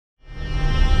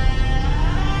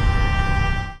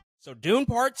So Dune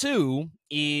Part 2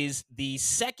 is the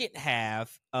second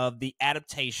half of the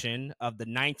adaptation of the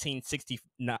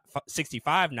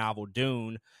 1965 novel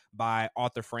Dune by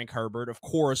author Frank Herbert. Of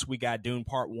course, we got Dune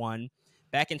Part 1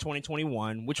 back in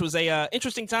 2021, which was a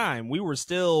interesting time. We were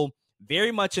still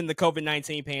very much in the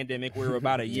COVID-19 pandemic. We were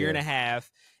about a year and a half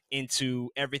into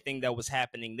everything that was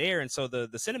happening there. And so the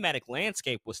cinematic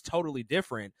landscape was totally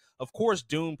different. Of course,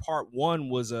 Dune Part 1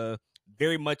 was a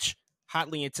very much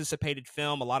hotly anticipated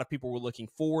film. A lot of people were looking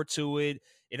forward to it.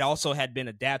 It also had been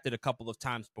adapted a couple of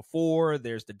times before.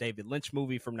 There's the David Lynch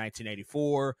movie from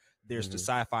 1984. There's the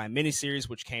sci-fi miniseries,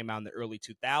 which came out in the early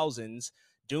 2000s.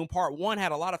 Dune Part 1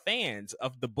 had a lot of fans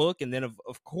of the book and then,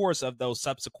 of course, of those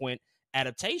subsequent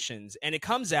adaptations. And it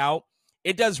comes out,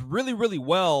 it does really, really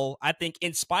well, I think,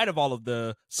 in spite of all of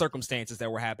the circumstances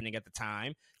that were happening at the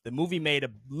time. The movie made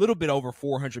a little bit over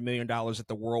 $400 million at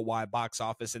the worldwide box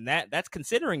office, and that's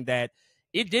considering that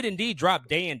it did indeed drop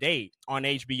day and date on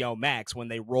HBO Max when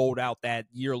they rolled out that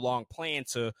year-long plan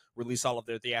to release all of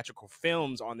their theatrical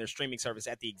films on their streaming service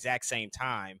at the exact same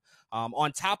time.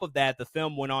 On top of that, the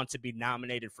film went on to be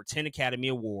nominated for 10 Academy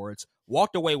Awards,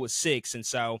 walked away with 6, and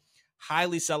so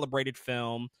highly celebrated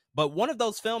film, but one of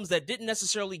those films that didn't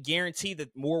necessarily guarantee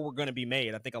that more were going to be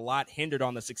made. I think a lot hindered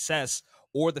on the success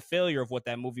or the failure of what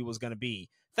that movie was going to be.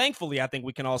 Thankfully, I think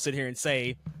we can all sit here and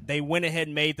say they went ahead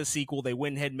and made the sequel. They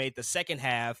went ahead and made the second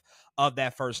half of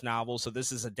that first novel. So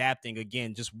this is adapting,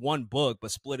 again, just one book,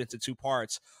 but split into two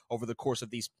parts over the course of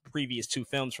these previous two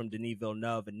films from Denis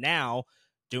Villeneuve. And now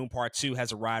Dune Part 2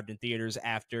 has arrived in theaters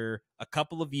after a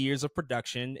couple of years of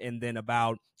production and then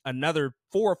about another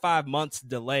 4 or 5 months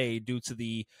delay due to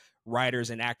the writers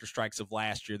and actor strikes of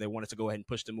last year. They wanted to go ahead and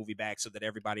push the movie back so that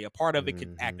everybody a part of it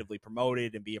could actively promote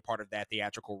it and be a part of that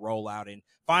theatrical rollout. And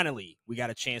finally, we got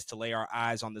a chance to lay our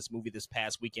eyes on this movie this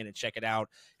past weekend and check it out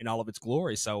in all of its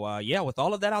glory. So yeah, with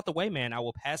all of that out the way, man, I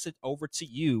will pass it over to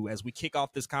you as we kick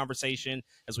off this conversation,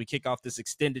 as we kick off this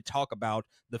extended talk about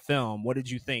the film. What did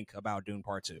you think about Dune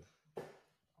Part 2?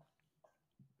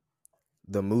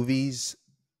 The movies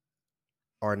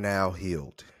are now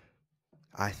healed.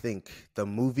 I think the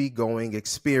movie-going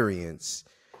experience,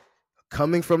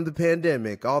 coming from the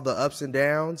pandemic, all the ups and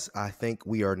downs, I think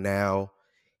we are now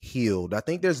healed. I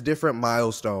think there's different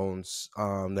milestones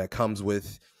that comes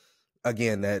with,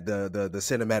 again, that the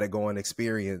cinematic going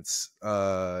experience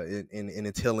in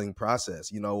its healing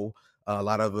process. You know, a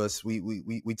lot of us,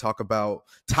 we talk about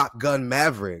Top Gun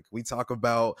Maverick. We talk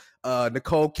about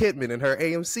Nicole Kidman and her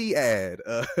AMC ad.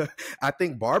 I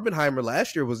think Barbenheimer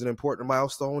last year was an important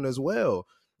milestone as well.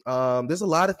 There's a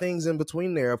lot of things in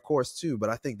between there, of course, too.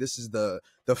 But I think this is the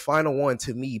final one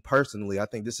to me personally. I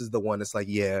think this is the one that's like,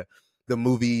 yeah, the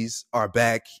movies are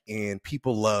back and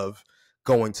people love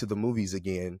going to the movies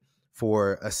again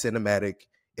for a cinematic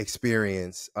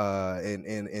experience.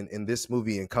 And this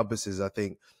movie encompasses, I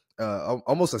think,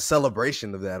 almost a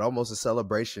celebration of that, almost a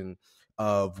celebration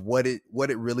of what it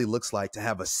really looks like to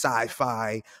have a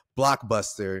sci-fi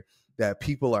blockbuster that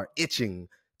people are itching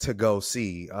to go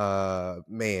see.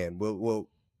 Man, we'll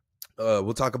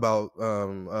talk about,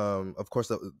 of course,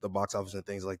 the box office and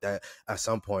things like that at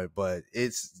some point, but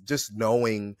it's just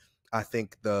knowing, I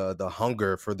think, the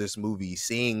hunger for this movie,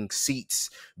 seeing seats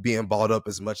being bought up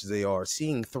as much as they are,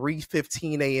 seeing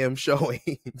 3:15 a.m.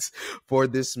 showings for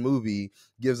this movie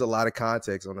gives a lot of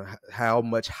context on how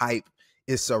much hype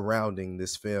is surrounding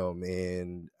this film.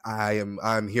 And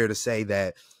I'm here to say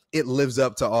that it lives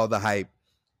up to all the hype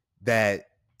that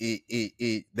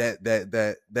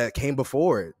that came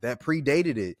before it, that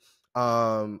predated it.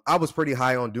 I was pretty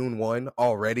high on Dune 1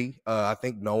 already. I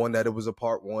think knowing that it was a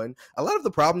part 1, a lot of the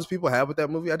problems people have with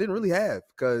that movie, I didn't really have,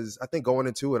 because I think going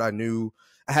into it, I knew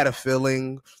I had a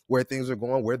feeling where things are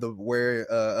going, where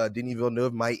Denis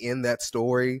Villeneuve might end that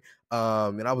story.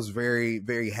 And I was very,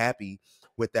 very happy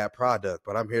with that product.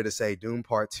 But I'm here to say Dune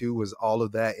Part 2 was all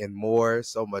of that and more,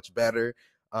 so much better.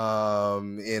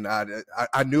 And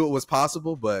I knew it was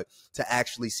possible, but to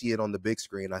actually see it on the big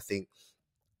screen, I think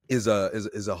is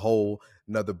a whole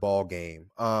another ball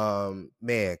game.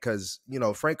 Man, because, you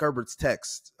know, Frank Herbert's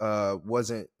text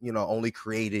wasn't, you know, only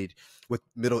created with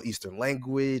Middle Eastern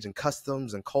language and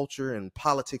customs and culture and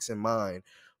politics in mind,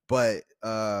 but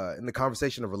in the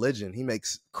conversation of religion, he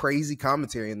makes crazy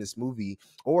commentary in this movie,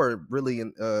 or really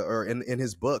in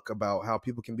his book, about how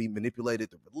people can be manipulated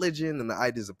through religion and the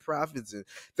ideas of prophets. And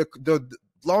the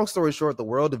long story short, the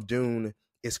world of Dune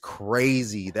is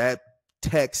crazy. That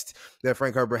text that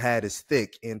Frank Herbert had is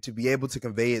thick, and to be able to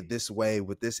convey it this way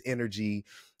with this energy,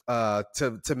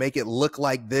 to make it look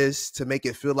like this, to make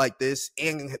it feel like this,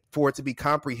 and for it to be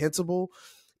comprehensible,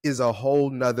 is a whole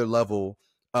nother level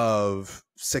of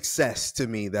success to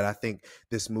me that I think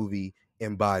this movie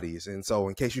embodies. And so,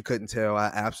 in case you couldn't tell,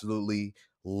 I absolutely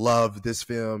love this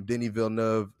film. Denis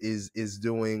Villeneuve is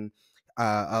doing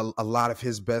a lot of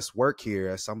his best work here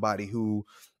as somebody who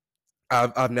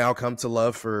I've now come to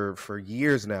love for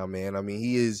years now, man. I mean,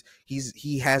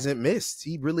 he hasn't missed.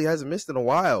 He really hasn't missed in a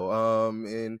while.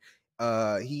 And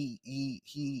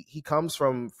he comes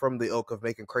from the ilk of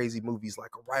making crazy movies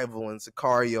like Arrival and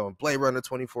Sicario and Blade Runner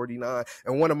 2049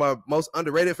 and one of my most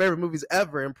underrated favorite movies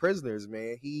ever, in Prisoners.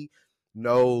 Man, he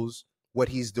knows what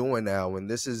he's doing now,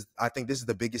 and I think this is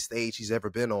the biggest stage he's ever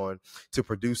been on to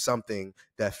produce something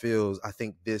that feels, I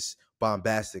think, this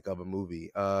bombastic of a movie.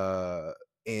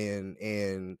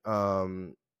 And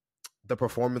the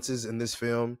performances in this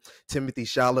film, Timothy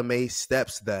Chalamet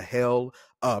steps the hell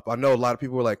up. I know a lot of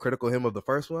people were like critical of him of the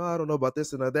first one. I don't know about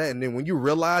this and that. And then when you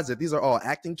realize that these are all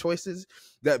acting choices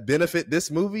that benefit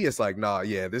this movie, it's like, nah,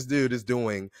 yeah, this dude is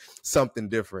doing something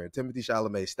different. Timothy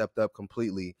Chalamet stepped up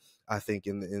completely, I think,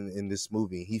 in this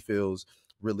movie. He feels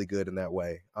really good in that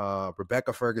way.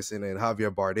 Rebecca Ferguson and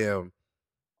Javier Bardem,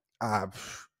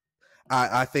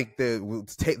 I think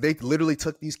that they literally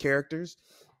took these characters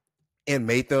and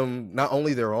made them not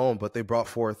only their own, but they brought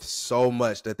forth so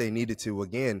much that they needed to,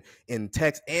 again, in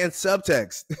text and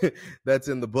subtext that's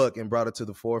in the book, and brought it to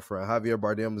the forefront. Javier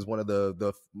Bardem is one of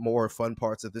the more fun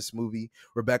parts of this movie.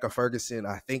 Rebecca Ferguson,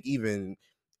 I think, even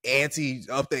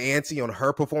up the ante on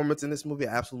her performance in this movie.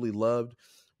 I absolutely loved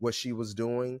what she was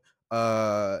doing.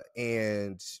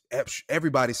 And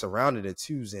everybody surrounding it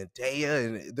too, Zendaya,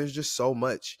 and there's just so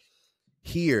much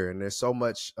here, and there's so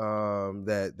much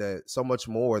that so much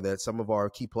more that some of our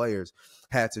key players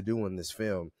had to do in this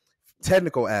film.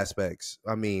 Technical aspects,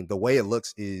 I mean, the way it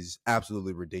looks is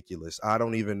absolutely ridiculous. I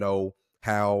don't even know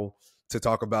how to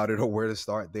talk about it or where to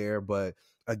start there, but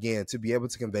again, to be able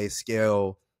to convey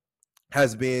scale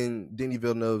has been Denis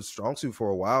Villeneuve's strong suit for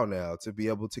a while now. To be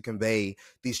able to convey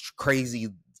these crazy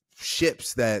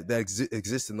ships that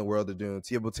exist in the world of Dune, to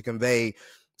be able to convey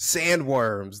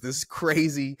sandworms, this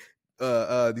crazy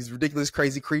these ridiculous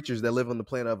crazy creatures that live on the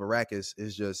planet of Arrakis,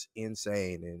 is just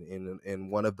insane,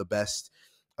 and one of the best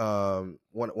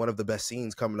one of the best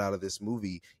scenes coming out of this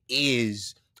movie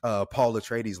is Paul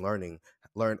Atreides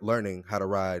learning how to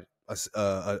ride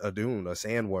a dune, a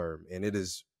sandworm, and it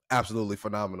is absolutely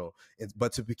phenomenal.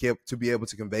 But to be able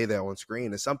to convey that on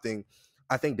screen is something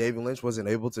I think David Lynch wasn't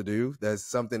able to do. That's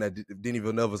something that Denis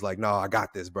Villeneuve was like, "No, I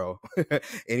got this, bro," and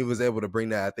he was able to bring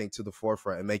that, I think, to the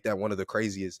forefront and make that one of the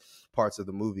craziest parts of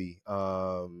the movie,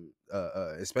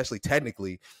 especially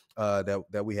technically,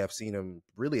 that we have seen him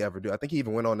really ever do. I think he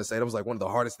even went on to say that was like one of the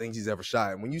hardest things he's ever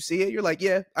shot. And when you see it, you're like,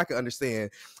 "Yeah, I can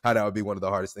understand how that would be one of the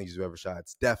hardest things you've ever shot."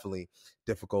 It's definitely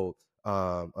difficult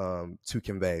to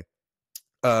convey.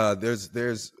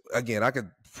 There's again, I could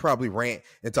probably rant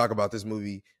and talk about this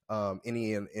movie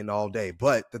any and all day,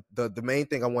 but the main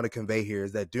thing I want to convey here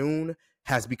is that Dune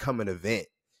has become an event,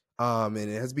 and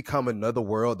it has become another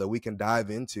world that we can dive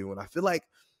into, and I feel like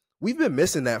we've been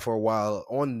missing that for a while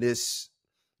on this.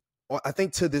 I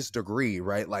think to this degree,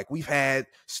 right? Like, we've had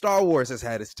Star Wars has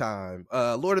had its time,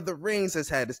 Lord of the Rings has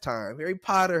had its time, Harry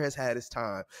Potter has had its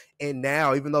time, and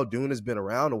now, even though Dune has been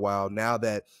around a while, now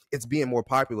that it's being more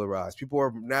popularized, people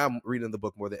are now reading the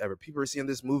book more than ever. People are seeing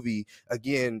this movie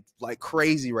again like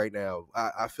crazy right now.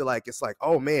 I feel like it's like,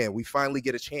 oh man, we finally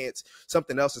get a chance.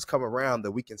 Something else has come around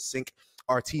that we can sink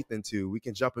our teeth into. We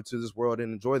can jump into this world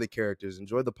and enjoy the characters,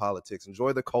 enjoy the politics,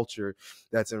 enjoy the culture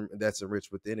that's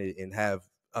enriched within it, and have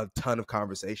a ton of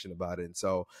conversation about it. And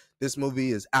so this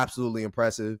movie is absolutely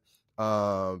impressive.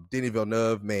 Denis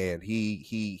Villeneuve, man, he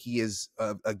is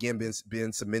again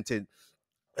been cemented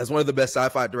as one of the best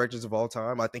sci-fi directors of all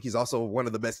time. I think he's also one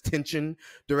of the best tension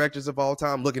directors of all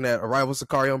time. Looking at Arrival,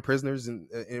 Sicario, and Prisoners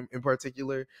in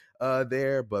particular,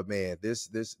 there. But man, this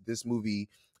movie,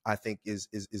 I think,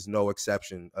 is no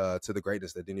exception to the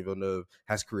greatness that Denis Villeneuve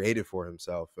has created for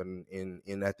himself. And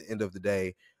at the end of the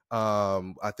day,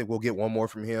 I think we'll get one more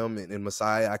from him in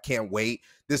Messiah. I can't wait.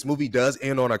 This movie does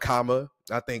end on a comma.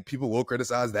 I think people will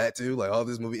criticize that too. Like, oh,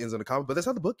 this movie ends on a comma, but that's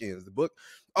how the book ends. The book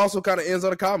also kind of ends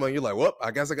on a comma. And you're like, well,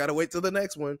 I guess I got to wait till the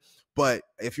next one. But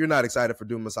if you're not excited for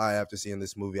Dune Messiah after seeing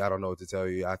this movie, I don't know what to tell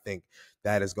you. I think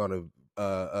that is going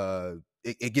to,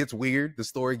 it gets weird. The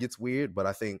story gets weird, but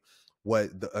I think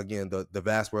the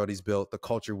vast world he's built, the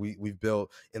culture we've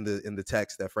built in the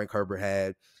text that Frank Herbert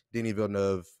had, Denis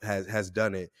Villeneuve has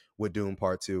done it with Dune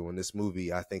Part 2. And this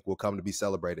movie, I think, will come to be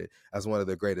celebrated as one of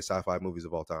the greatest sci-fi movies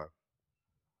of all time.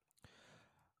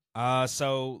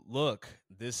 So look,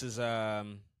 this is a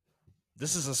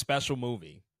special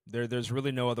movie. There's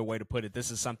really no other way to put it.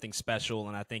 This is something special,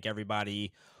 and I think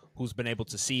everybody who's been able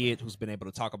to see it, who's been able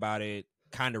to talk about it,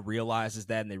 kind of realizes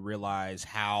that, and they realize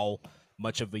how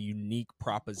much of a unique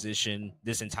proposition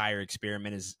this entire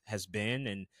experiment has been.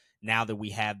 And now that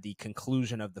we have the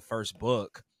conclusion of the first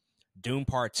book, Dune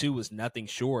Part 2 is nothing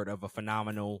short of a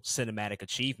phenomenal cinematic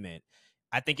achievement.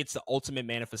 I think it's the ultimate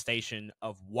manifestation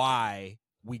of why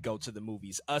we go to the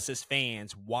movies, us as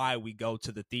fans, why we go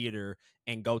to the theater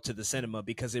and go to the cinema,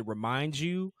 because it reminds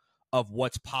you of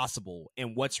what's possible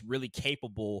and what's really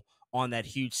capable on that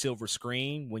huge silver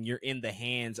screen when you're in the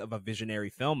hands of a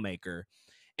visionary filmmaker.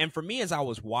 And for me, as I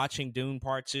was watching Dune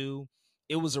Part 2,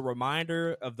 it was a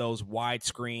reminder of those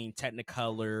widescreen,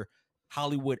 Technicolor,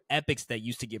 Hollywood epics that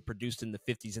used to get produced in the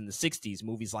 50s and the 60s.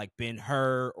 Movies like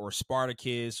Ben-Hur or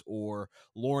Spartacus or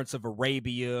Lawrence of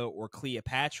Arabia or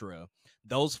Cleopatra.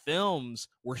 Those films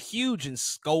were huge in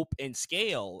scope and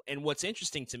scale. And what's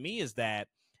interesting to me is that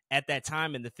at that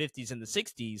time in the 50s and the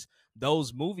 60s,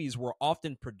 those movies were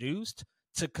often produced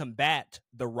to combat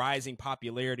the rising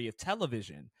popularity of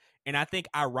television. And I think,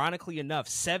 ironically enough,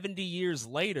 70 years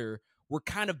later, we're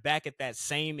kind of back at that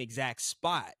same exact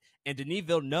spot. And Denis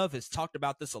Villeneuve has talked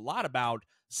about this a lot, about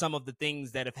some of the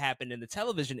things that have happened in the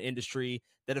television industry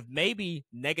that have maybe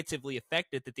negatively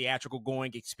affected the theatrical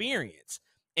going experience.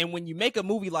 And when you make a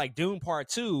movie like Dune Part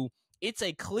 2, it's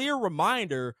a clear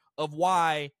reminder of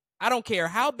why, I don't care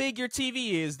how big your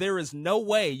TV is, there is no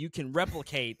way you can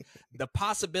replicate the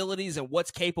possibilities and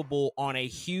what's capable on a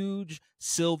huge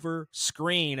silver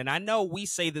screen. And I know we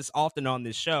say this often on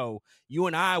this show. You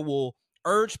and I will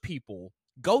urge people,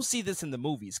 go see this in the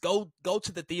movies. Go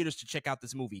to the theaters to check out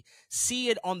this movie. See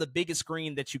it on the biggest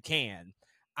screen that you can.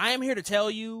 I am here to tell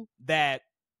you that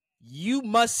you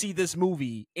must see this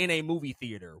movie in a movie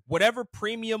theater. Whatever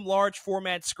premium large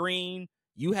format screen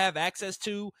you have access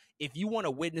to, if you want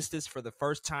to witness this for the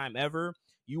first time ever,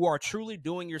 you are truly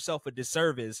doing yourself a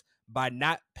disservice by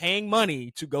not paying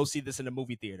money to go see this in a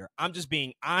movie theater. I'm just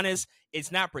being honest.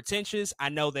 It's not pretentious. I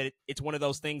know that it's one of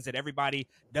those things that everybody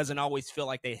doesn't always feel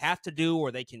like they have to do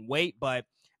or they can wait, but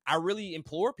I really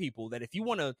implore people that if you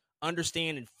want to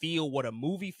understand and feel what a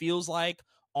movie feels like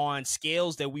on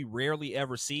scales that we rarely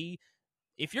ever see,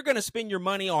 if you're going to spend your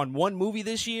money on one movie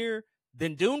this year,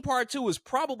 then Dune Part 2 is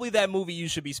probably that movie you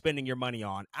should be spending your money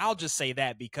on. I'll just say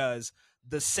that because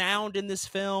the sound in this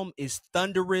film is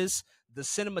thunderous. The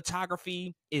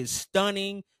cinematography is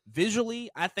stunning. Visually,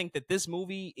 I think that this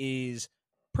movie is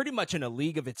pretty much in a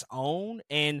league of its own.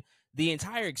 And the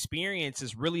entire experience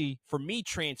is really, for me,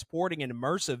 transporting and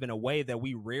immersive in a way that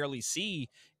we rarely see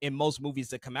in most movies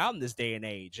that come out in this day and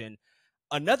age. And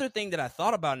another thing that I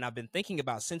thought about and I've been thinking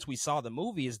about since we saw the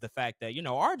movie is the fact that,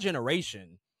 our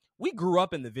generation, we grew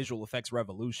up in the visual effects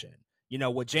revolution.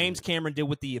 What James Cameron did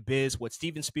with The Abyss, what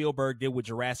Steven Spielberg did with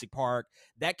Jurassic Park,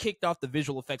 that kicked off the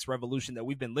visual effects revolution that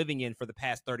we've been living in for the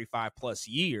past 35 plus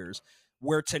years,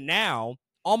 where to now,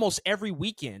 almost every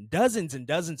weekend, dozens and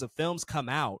dozens of films come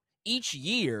out each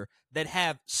year that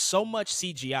have so much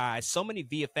CGI, so many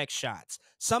VFX shots.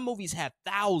 Some movies have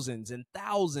thousands and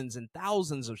thousands and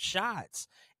thousands of shots.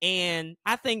 And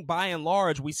I think by and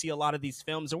large, we see a lot of these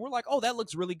films and we're like, oh, that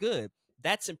looks really good.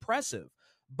 That's impressive.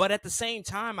 But at the same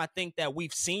time, I think that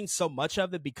we've seen so much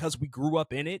of it because we grew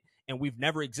up in it and we've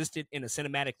never existed in a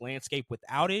cinematic landscape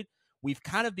without it. We've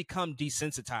kind of become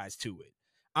desensitized to it.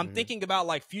 I'm thinking about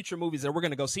like future movies that we're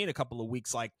going to go see in a couple of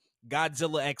weeks, like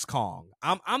Godzilla X Kong.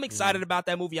 I'm excited about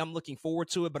that movie. I'm looking forward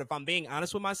to it. But if I'm being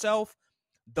honest with myself,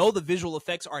 though the visual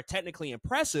effects are technically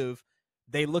impressive,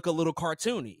 they look a little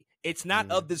cartoony. It's not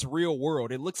of this real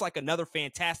world. It looks like another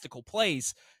fantastical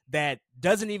place that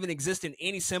doesn't even exist in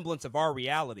any semblance of our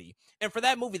reality. And for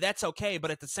that movie, that's okay. But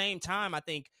at the same time, I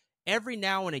think every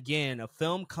now and again, a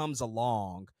film comes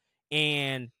along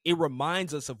and it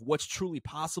reminds us of what's truly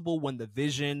possible when the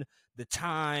vision, the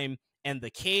time, and the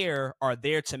care are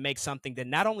there to make something that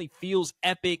not only feels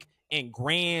epic and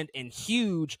grand and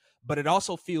huge, but it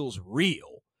also feels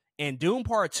real. And Dune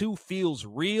Part 2 feels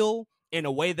real in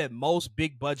a way that most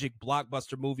big budget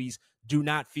blockbuster movies do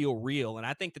not feel real. And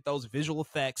I think that those visual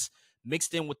effects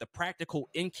mixed in with the practical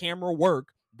in-camera work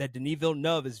that Denis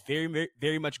Villeneuve is very, very,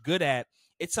 very much good at,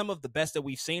 it's some of the best that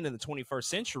we've seen in the 21st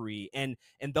century. And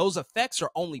those effects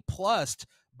are only plussed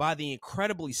by the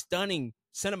incredibly stunning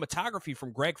cinematography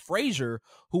from Greg Fraser,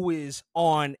 who is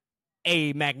on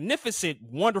a magnificent,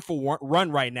 wonderful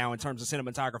run right now in terms of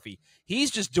cinematography.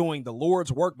 He's just doing the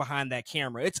Lord's work behind that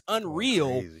camera. It's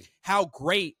unreal how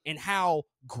great and how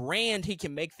grand he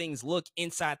can make things look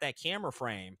inside that camera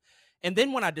frame. And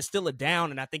then when I distill it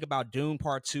down and I think about Dune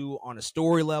Part 2 on a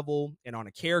story level and on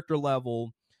a character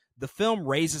level, the film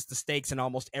raises the stakes in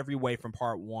almost every way from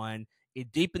Part 1.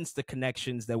 It deepens the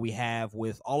connections that we have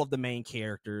with all of the main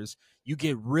characters. You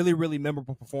get really, really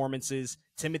memorable performances.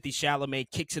 Timothée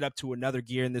Chalamet kicks it up to another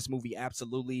gear in this movie,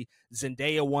 absolutely.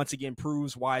 Zendaya once again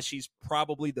proves why she's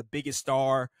probably the biggest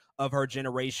star of her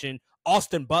generation.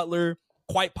 Austin Butler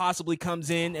quite possibly comes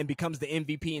in and becomes the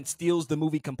MVP and steals the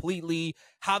movie completely.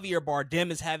 Javier Bardem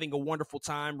is having a wonderful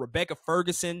time. Rebecca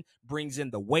Ferguson brings in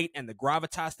the weight and the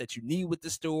gravitas that you need with the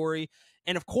story.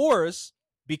 And of course,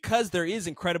 because there is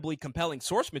incredibly compelling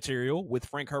source material with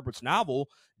Frank Herbert's novel,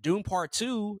 Dune Part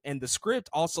 2 and the script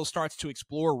also starts to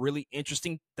explore really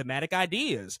interesting thematic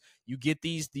ideas. You get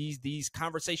these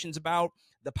conversations about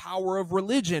the power of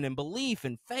religion and belief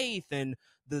and faith and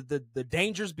the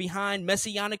dangers behind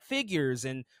messianic figures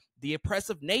and the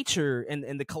oppressive nature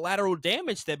and the collateral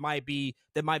damage that might be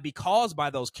caused by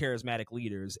those charismatic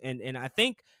leaders. And I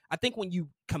think when you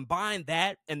combine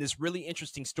that and this really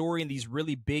interesting story and these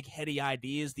really big heady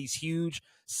ideas, these huge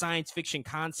science fiction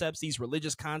concepts, these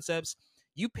religious concepts,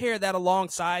 you pair that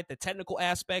alongside the technical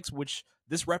aspects, which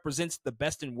this represents the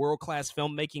best in world-class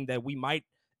filmmaking that we might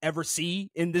ever see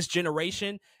in this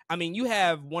generation. I mean, you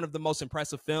have one of the most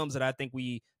impressive films that I think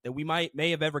may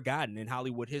have ever gotten in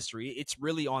Hollywood history. It's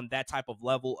really on that type of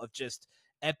level of just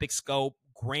epic scope,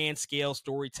 grand scale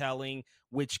storytelling,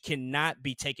 which cannot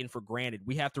be taken for granted.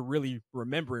 We have to really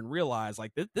remember and realize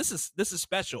like this is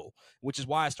special, which is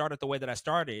why I started the way that I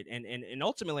started. And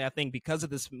ultimately, I think because of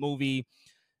this movie,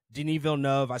 Denis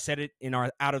Villeneuve, I said it in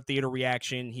our out of theater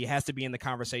reaction, he has to be in the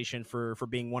conversation for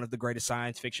being one of the greatest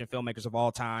science fiction filmmakers of all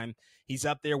time. He's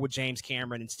up there with James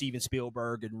Cameron and Steven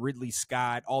Spielberg and Ridley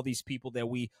Scott, all these people that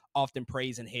we often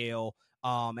praise and hail.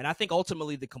 And I think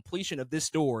ultimately the completion of this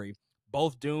story,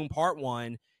 both Dune Part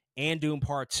 1 and Dune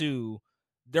Part 2,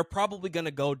 they're probably going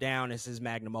to go down as his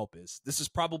magnum opus. This is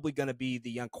probably going to be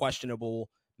the unquestionable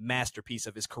masterpiece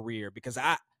of his career, because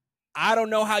I don't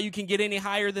know how you can get any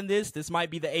higher than this. This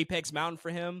might be the apex mountain for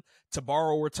him, to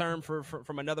borrow a term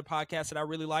from another podcast that I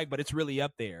really like, but it's really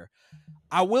up there.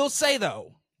 I will say,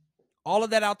 though, all of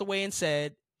that out the way and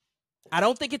said, I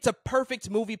don't think it's a perfect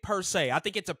movie per se. I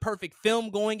think it's a perfect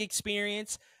film-going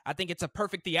experience. I think it's a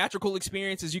perfect theatrical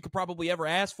experience as you could probably ever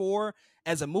ask for.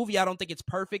 As a movie, I don't think it's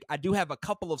perfect. I do have a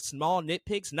couple of small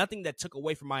nitpicks, nothing that took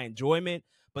away from my enjoyment,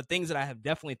 but things that I have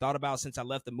definitely thought about since I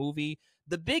left the movie.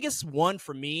 The biggest one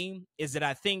for me is that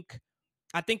I think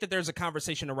that there's a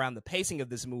conversation around the pacing of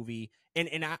this movie,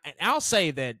 and I'll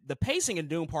say that the pacing in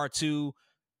Dune Part 2,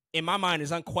 in my mind,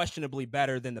 is unquestionably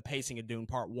better than the pacing of Dune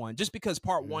Part 1, just because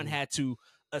Part 1 had to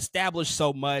establish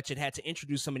so much. It had to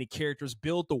introduce so many characters,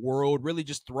 build the world, really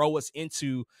just throw us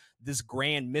into this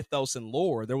grand mythos and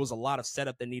lore. There was a lot of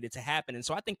setup that needed to happen. And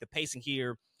so I think the pacing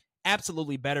here,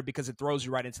 absolutely better because it throws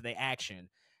you right into the action.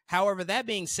 However, that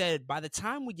being said, by the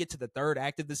time we get to the third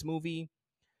act of this movie,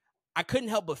 I couldn't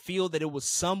help but feel that it was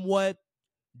somewhat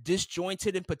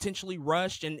disjointed and potentially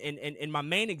rushed. And my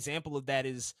main example of that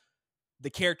is the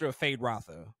character of Fade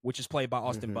Rotha, which is played by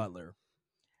Austin Butler.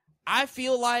 I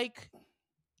feel like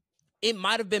it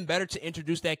might have been better to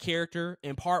introduce that character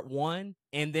in Part 1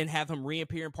 and then have him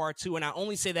reappear in Part 2. And I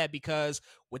only say that because,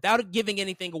 without giving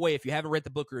anything away, if you haven't read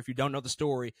the book or if you don't know the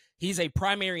story, he's a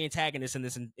primary antagonist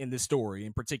in this story,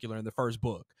 in particular in the first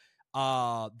book.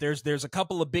 There's a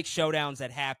couple of big showdowns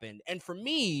that happen. And for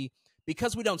me,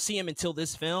 because we don't see him until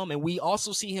this film, and we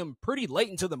also see him pretty late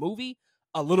into the movie,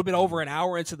 a little bit over an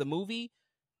hour into the movie,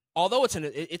 although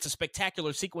it's a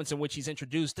spectacular sequence in which he's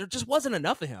introduced, there just wasn't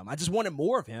enough of him. I just wanted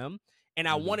more of him, and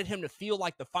I wanted him to feel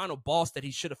like the final boss that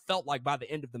he should have felt like by the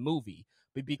end of the movie.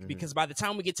 Because by the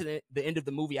time we get to the end of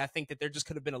the movie, I think that there just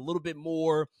could have been a little bit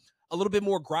more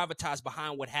gravitas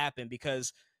behind what happened,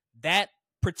 because that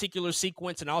particular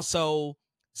sequence and also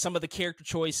some of the character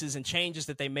choices and changes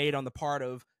that they made on the part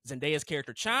of Zendaya's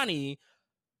character Chani,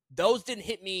 those didn't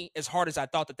hit me as hard as I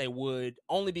thought that they would,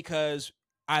 only because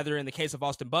either in the case of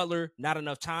Austin Butler, not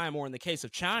enough time, or in the case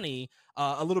of Chani,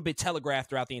 a little bit telegraphed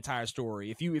throughout the entire story.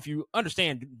 If you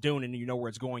understand Dune and you know where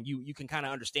it's going, you can kind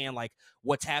of understand like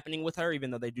what's happening with her,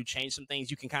 even though they do change some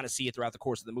things. You can kind of see it throughout the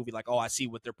course of the movie, like, oh, I see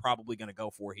what they're probably going to go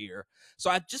for here. So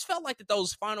I just felt like that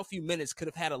those final few minutes could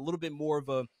have had a little bit more of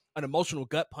an emotional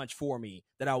gut punch for me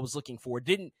that I was looking for. It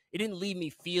didn't leave me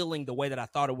feeling the way that I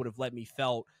thought it would have let me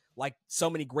felt, like so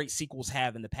many great sequels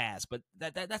have in the past. But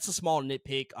that's a small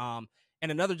nitpick.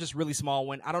 And another just really small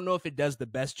one, I don't know if it does the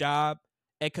best job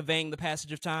at conveying the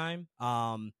passage of time.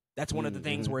 That's one of the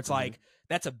things where it's like,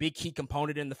 that's a big key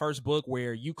component in the first book,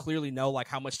 where you clearly know like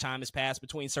how much time has passed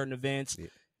between certain events. Yeah,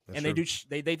 and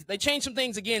they change some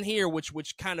things again here, which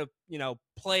kind of,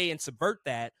 play and subvert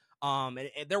that. And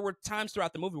there were times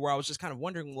throughout the movie where I was just kind of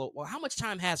wondering, well, how much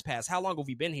time has passed? How long have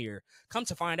we been here? Come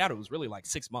to find out, it was really like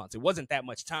 6 months. It wasn't that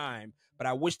much time, but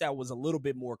I wish that was a little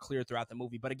bit more clear throughout the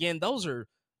movie. But again, those are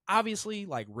obviously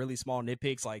like really small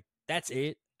nitpicks. Like that's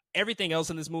it. Everything else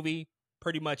in this movie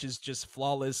pretty much is just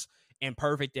flawless and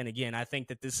perfect. And again, I think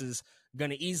that this is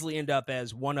going to easily end up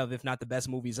as one of, if not the best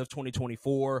movies of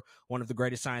 2024, one of the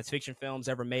greatest science fiction films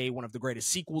ever made, one of the greatest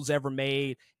sequels ever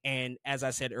made. And as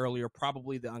I said earlier,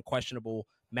 probably the unquestionable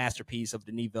masterpiece of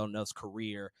Denis Villeneuve's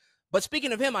career. But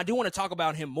speaking of him, I do want to talk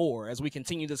about him more as we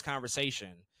continue this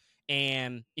conversation.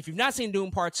 And if you've not seen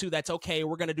Dune Part 2, that's okay.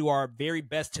 We're going to do our very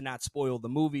best to not spoil the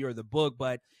movie or the book,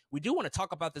 but we do want to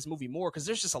talk about this movie more because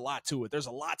there's just a lot to it. There's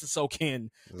a lot to soak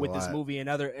in with this movie and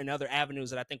other avenues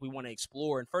that I think we want to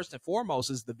explore. And first and foremost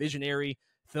is the visionary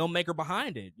filmmaker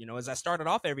behind it. You know, as I started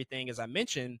off everything, as I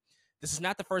mentioned, this is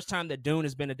not the first time that Dune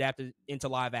has been adapted into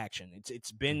live action.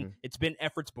 It's been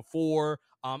efforts before.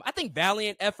 I think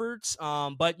valiant efforts,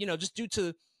 but you know, just due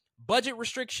to budget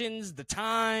restrictions, the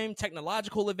time,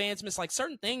 technological advancements, like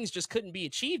certain things just couldn't be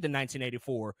achieved in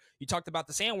 1984. You talked about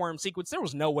the sandworm sequence. There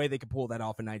was no way they could pull that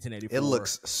off in 1984. It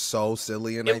looks so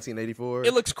silly in 1984.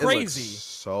 It looks crazy. It looks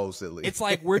so silly. It's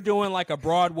like we're doing like a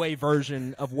Broadway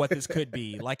version of what this could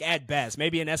be, like at best,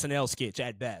 maybe an SNL sketch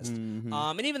at best.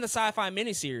 And even the sci-fi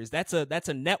miniseries, that's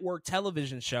a network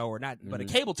television show, or not, but a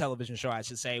cable television show, I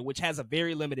should say, which has a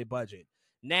very limited budget.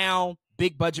 Now,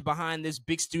 big budget behind this,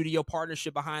 big studio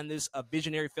partnership behind this, a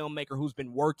visionary filmmaker who's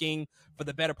been working for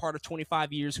the better part of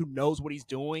 25 years, who knows what he's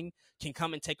doing, can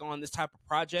come and take on this type of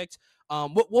project.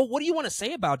 What do you want to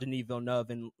say about Denis Villeneuve,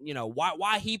 and you know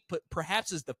why he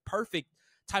perhaps is the perfect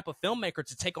type of filmmaker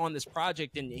to take on this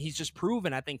project? And he's just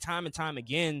proven, I think, time and time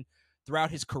again throughout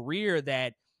his career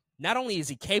that not only is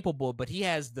he capable, but he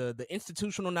has the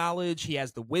institutional knowledge, he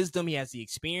has the wisdom, he has the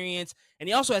experience, and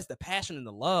he also has the passion and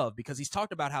the love, because he's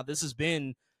talked about how this has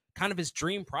been kind of his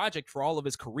dream project for all of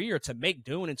his career, to make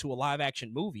Dune into a live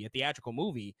action movie, a theatrical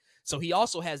movie. So he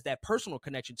also has that personal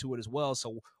connection to it as well.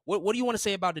 So what do you want to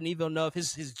say about Denis Villeneuve,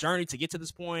 his journey to get to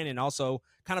this point, and also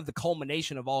kind of the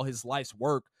culmination of all his life's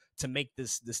work to make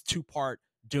this 2-part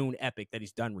Dune epic that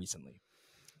he's done recently?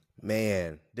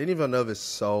 Man, Denis Villeneuve is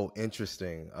so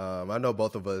interesting. I know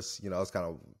both of us, you know, I was kind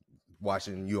of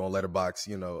watching you on Letterboxd,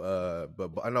 you know,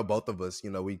 but I know both of us, you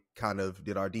know, we kind of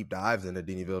did our deep dives into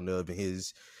Denis Villeneuve and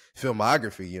his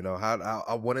filmography. You know, how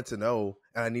I wanted to know,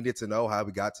 and I needed to know how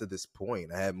we got to this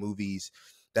point. I had movies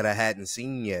that I hadn't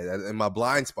seen yet in my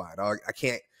blind spot. I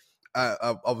can't.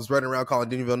 I was running around calling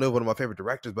Denis Villeneuve one of my favorite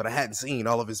directors, but I hadn't seen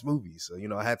all of his movies. So, you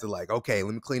know, I had to like, okay,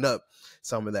 let me clean up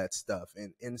some of that stuff.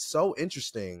 And so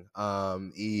interesting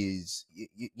is,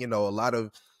 you know, a lot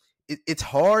of, it's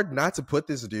hard not to put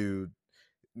this dude,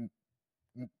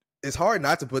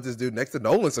 next to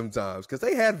Nolan sometimes, because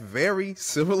they had very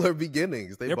similar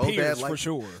beginnings. They're both peers, had like, for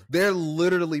sure. They're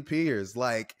literally peers.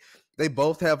 Like, they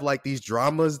both have like these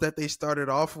dramas that they started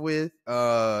off with,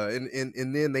 and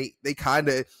then they kind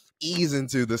of ease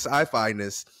into the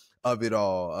sci-fi-ness of it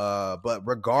all. But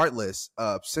regardless,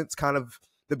 since kind of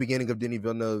the beginning of Denis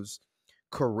Villeneuve's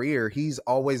career, he's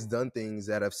always done things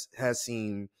that has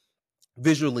seemed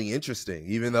visually interesting,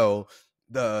 even though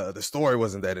the story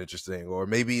wasn't that interesting, or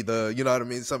maybe you know what I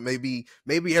mean? So maybe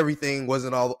everything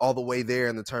wasn't all the way there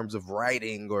in the terms of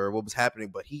writing or what was happening,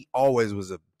 but he always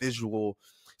was a visual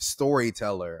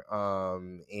storyteller.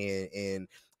 And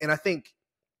I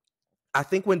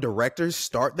think when directors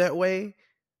start that way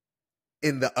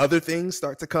and the other things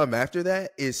start to come after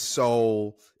that, it's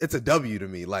a W to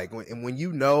me. Like when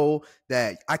you know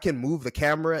that I can move the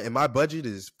camera and my budget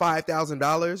is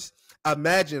 $5,000,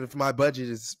 imagine if my budget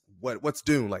is what's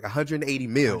Dune, like 180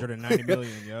 million. 190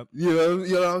 million, yep. You know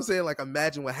what I'm saying? Like,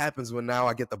 imagine what happens when now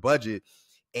I get the budget.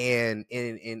 And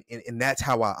that's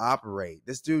how I operate.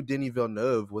 This dude Denis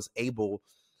Villeneuve was able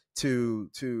to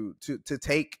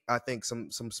take, I think, some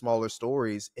smaller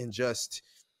stories and just,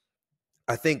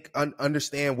 I think,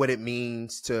 understand what it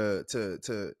means to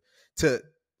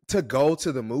go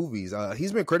to the movies.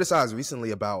 He's been criticized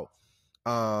recently about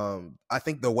I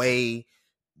think the way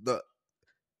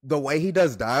he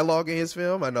does dialogue in his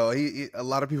film. I know a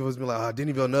lot of people have been like, oh,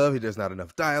 Denis Villeneuve, there's not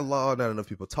enough dialogue, not enough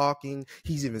people talking.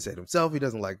 He's even said himself he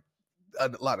doesn't like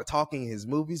a lot of talking in his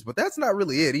movies, but that's not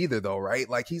really it either, though, right?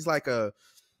 Like, he's like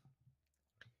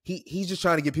he's just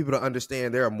trying to get people to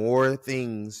understand there are more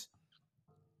things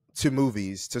to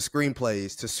movies, to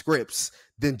screenplays, to scripts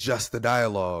than just the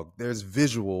dialogue. There's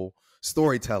visual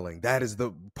storytelling. That is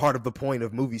the part of the point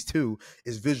of movies too,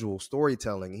 is visual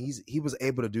storytelling. He was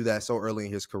able to do that so early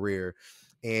in his career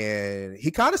And he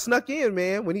kind of snuck in,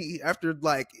 man, when he after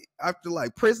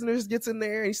Prisoners gets in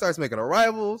there and he starts making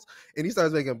Arrivals and he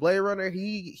starts making Blade Runner.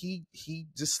 He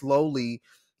just slowly,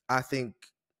 I think,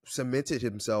 cemented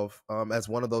himself as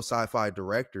one of those sci-fi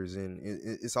directors. And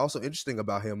it's also interesting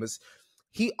about him is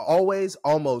he always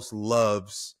almost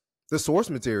loves the source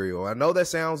material. I know that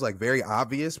sounds like very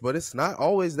obvious, but it's not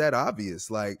always that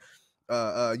obvious. Like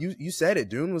you said it,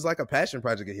 Dune was like a passion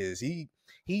project of his. He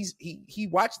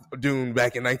watched Dune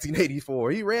back in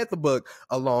 1984. He read the book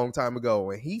a long time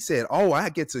ago, and he said, "Oh, I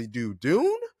get to do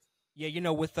Dune." Yeah, you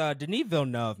know, with Denis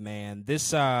Villeneuve, man,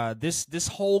 this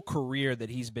whole career that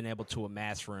he's been able to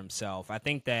amass for himself, I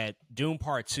think that Dune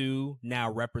Part 2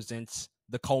 now represents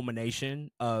the culmination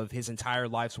of his entire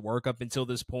life's work up until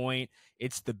this point.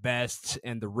 It's the best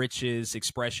and the richest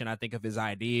expression, I think, of his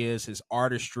ideas, his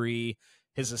artistry,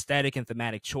 his aesthetic and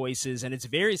thematic choices. And it's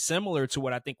very similar to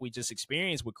what I think we just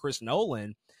experienced with Chris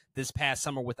Nolan this past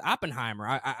summer with Oppenheimer.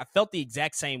 I felt the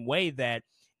exact same way, that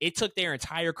it took their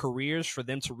entire careers for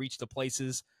them to reach the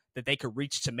places that they could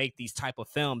reach to make these type of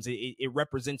films. It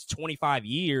represents 25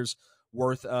 years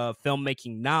worth of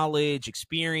filmmaking knowledge,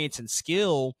 experience, and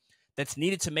skill that's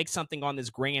needed to make something on this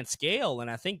grand scale.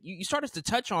 And I think you started to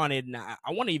touch on it, and I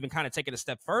want to even kind of take it a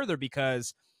step further,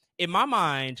 because in my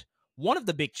mind, one of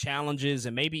the big challenges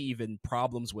and maybe even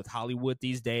problems with Hollywood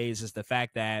these days is the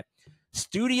fact that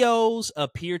studios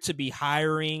appear to be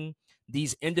hiring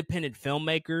these independent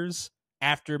filmmakers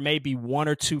after maybe one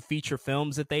or two feature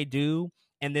films that they do,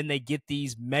 and then they get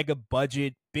these mega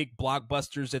budget, big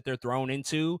blockbusters that they're thrown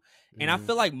into. And I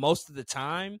feel like most of the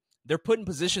time they're put in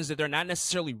positions that they're not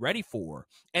necessarily ready for.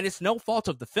 And it's no fault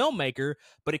of the filmmaker,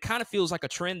 but it kind of feels like a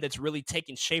trend that's really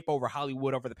taken shape over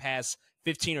Hollywood over the past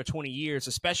 15 or 20 years,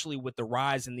 especially with the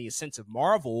rise and the ascent of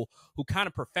Marvel, who kind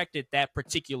of perfected that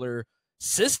particular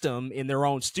system in their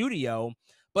own studio.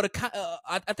 But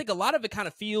I think a lot of it kind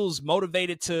of feels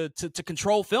motivated to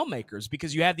control filmmakers,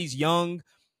 because you have these young,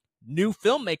 new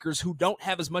filmmakers who don't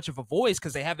have as much of a voice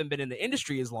because they haven't been in the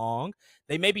industry as long.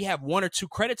 They maybe have one or two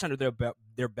credits under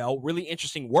their belt, really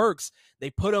interesting works. They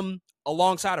put them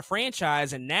alongside a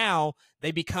franchise, and now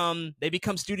they become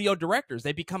studio directors.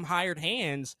 They become hired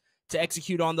hands to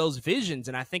execute on those visions.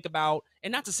 And I think about,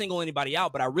 and not to single anybody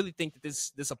out, but I really think that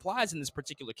this applies in this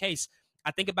particular case. I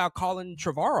think about Colin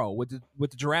Trevorrow with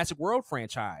the Jurassic World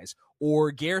franchise, or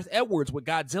Gareth Edwards with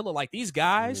Godzilla. Like, these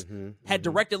guys had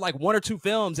directed like one or two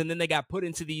films, and then they got put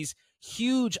into these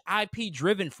huge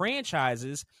IP-driven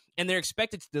franchises, and they're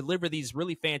expected to deliver these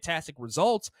really fantastic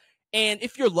results. And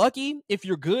if you're lucky, if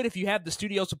you're good, if you have the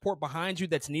studio support behind you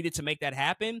that's needed to make that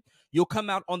happen, you'll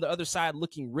come out on the other side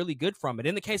looking really good from it.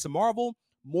 In the case of Marvel,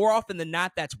 more often than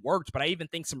not, that's worked. But I even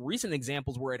think some recent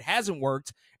examples where it hasn't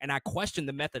worked, and I question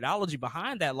the methodology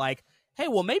behind that. Like, hey,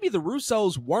 well, maybe the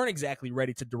Russos weren't exactly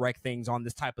ready to direct things on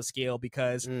this type of scale,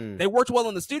 because they worked well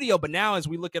in the studio. But now, as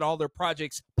we look at all their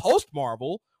projects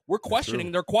post-Marvel, we're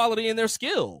questioning their quality and their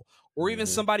skill. Or even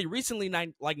somebody recently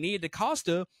like Nia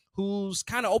DaCosta, who's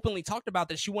kind of openly talked about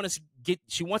that she wants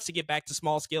to get back to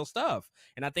small scale stuff.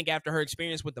 And I think after her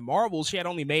experience with the Marvels, she had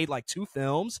only made like 2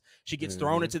 films. She gets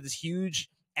thrown into this huge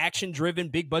action driven,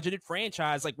 big budgeted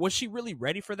franchise. Like, was she really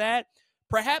ready for that?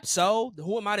 Perhaps so.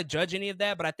 Who am I to judge any of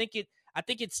that? But I think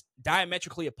it's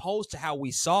diametrically opposed to how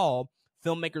we saw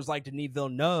filmmakers like Denis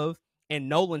Villeneuve and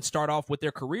Nolan start off with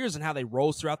their careers and how they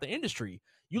rose throughout the industry.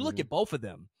 You look at both of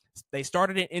them. They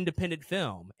started in independent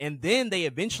film, and then they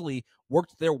eventually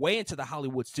worked their way into the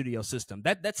Hollywood studio system.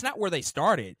 That's not where they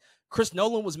started. Chris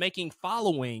Nolan was making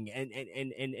Following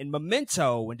and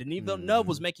Memento, and Denis Villeneuve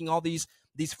was making all these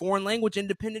foreign language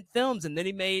independent films, and then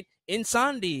he made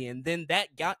Insanity, and then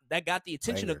that got the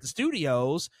attention of the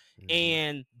studios,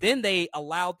 and then they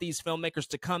allowed these filmmakers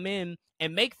to come in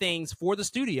and make things for the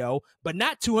studio, but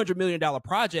not $200 million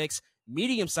projects,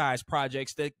 medium-sized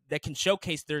projects that can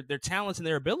showcase their talents and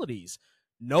their abilities.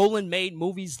 Nolan made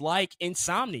movies like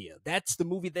Insomnia. That's the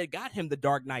movie that got him the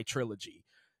Dark Knight trilogy.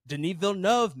 Denis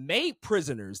Villeneuve made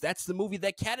Prisoners. That's the movie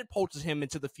that catapulted him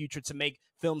into the future to make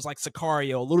films like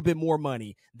Sicario, a little bit more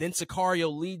money. Then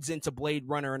Sicario leads into Blade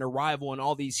Runner and Arrival and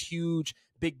all these huge,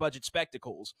 big-budget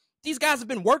spectacles. These guys have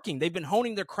been working. They've been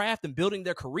honing their craft and building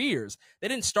their careers. They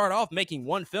didn't start off making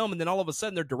one film and then all of a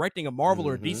sudden they're directing a Marvel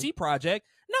or a DC project.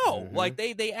 No, like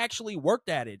they actually worked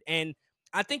at it. And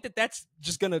I think that's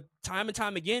just going to time and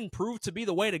time again prove to be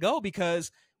the way to go,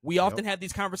 because we often have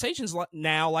these conversations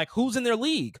now, like, who's in their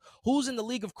league? Who's in the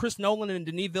league of Chris Nolan and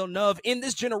Denis Villeneuve in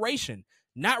this generation?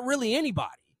 Not really anybody.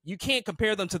 You can't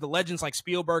compare them to the legends like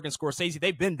Spielberg and Scorsese.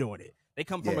 They've been doing it. They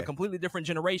come from a completely different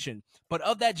generation. But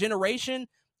of that generation,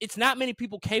 it's not many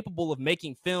people capable of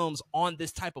making films on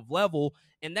this type of level.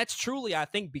 And that's truly, I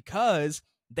think, because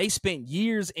they spent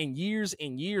years and years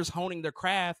and years honing their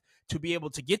craft to be able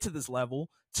to get to this level,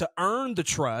 to earn the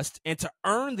trust and to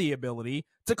earn the ability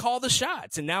to call the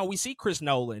shots. And now we see Chris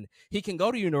Nolan. He can go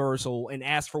to Universal and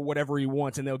ask for whatever he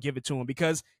wants and they'll give it to him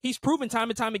because he's proven time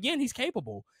and time again he's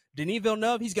capable. Denis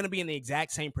Villeneuve, he's going to be in the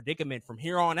exact same predicament from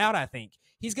here on out, I think.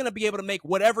 He's going to be able to make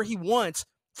whatever he wants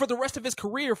for the rest of his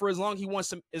career for as long as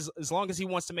he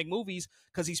wants to make movies,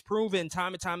 because he's proven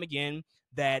time and time again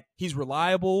that he's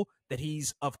reliable, that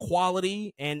he's of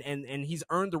quality, and he's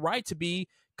earned the right to be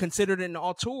considered an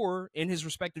auteur in his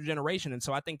respective generation. And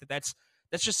so I think that's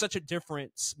just such a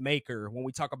difference maker when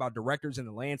we talk about directors in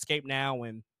the landscape now,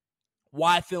 and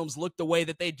why films look the way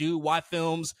that they do, why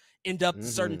films end up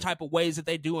certain type of ways that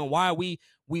they do, and why we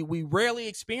rarely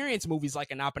experience movies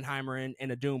like an Oppenheimer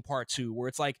and a Dune Part 2, where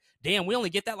it's like, damn, we only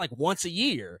get that like once a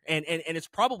year. And it's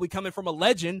probably coming from a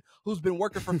legend who's been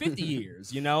working for 50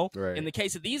 years, you know? Right. In the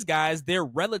case of these guys, they're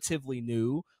relatively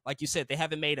new. Like you said, they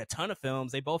haven't made a ton of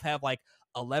films. They both have like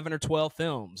 11 or 12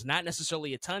 films, not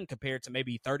necessarily a ton compared to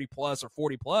maybe 30 plus or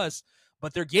 40 plus,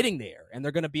 but they're getting there and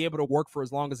they're going to be able to work for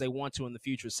as long as they want to in the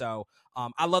future. So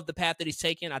I love the path that he's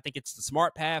taken. I think it's the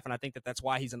smart path, and I think that's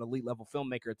why he's an elite level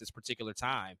filmmaker at this particular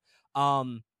time.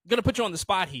 I'm going to put you on the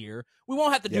spot here. We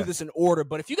won't have to do this in order,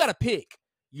 but if you got to pick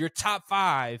your top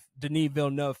 5 Denis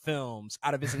Villeneuve films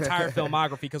out of his entire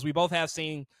filmography, because we both have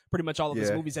seen pretty much all of his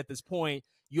movies at this point,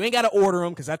 you ain't got to order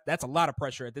them because that's a lot of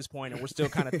pressure at this point, and we're still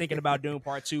kind of thinking about Dune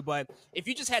Part 2. But if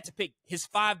you just had to pick his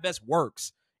 5 best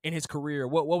works in his career,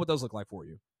 what would those look like for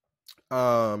you?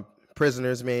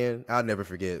 Prisoners, man, I'll never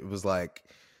forget. It was like,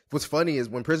 what's funny is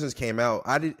when Prisoners came out,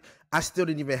 I still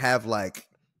didn't even have like,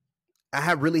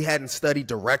 really hadn't studied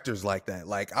directors like that.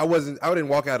 Like I didn't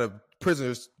walk out of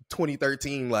Prisoners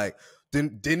 2013 like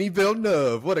Denis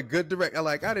Villeneuve, what a good director.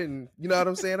 Like I didn't, you know what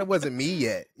I'm saying? It wasn't me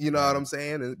yet, you know what I'm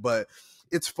saying? But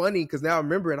it's funny because now I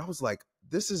remember, and I was like,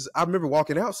 I remember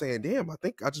walking out saying, damn, I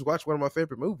think I just watched one of my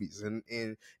favorite movies.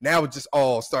 And now it's just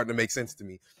all starting to make sense to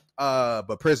me.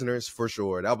 But Prisoners, for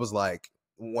sure. That was like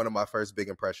one of my first big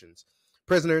impressions.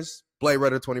 Prisoners, Blade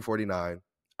Runner 2049,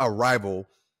 Arrival.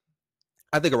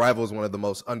 I think Arrival is one of the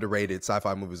most underrated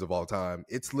sci-fi movies of all time.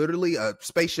 It's literally a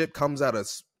spaceship comes out of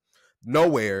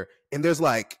nowhere, and there's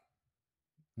like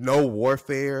no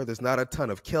warfare. There's not a ton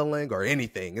of killing or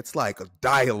anything. It's like a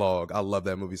dialogue. I love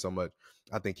that movie so much.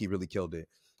 I think he really killed it.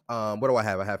 What do I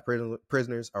have? I have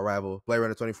Prisoners, Arrival, Blade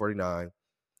Runner 2049,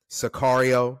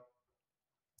 Sicario.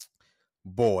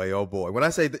 Boy, oh boy. When I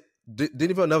say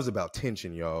Denis Villeneuve is about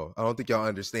tension, y'all. I don't think y'all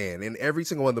understand. In every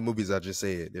single one of the movies I just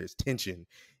said, there's tension,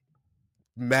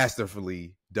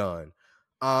 masterfully done.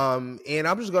 And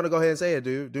I'm just gonna go ahead and say it,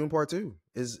 dude. Dune Part 2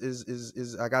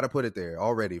 is I gotta put it there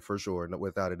already for sure,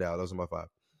 without a doubt. Those are my 5.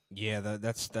 Yeah,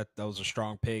 those are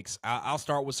strong picks. I'll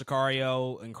start with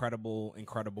Sicario. Incredible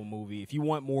movie. If you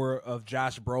want more of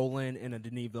Josh Brolin in a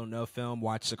Denis Villeneuve film,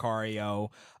 watch Sicario.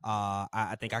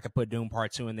 I think I could put Dune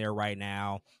Part 2 in there right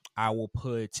now. I will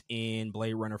put in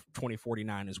Blade Runner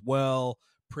 2049 as well.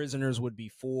 Prisoners would be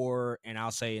 4, and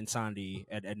I'll say Insandi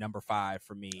at number 5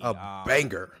 for me. A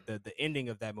banger. The ending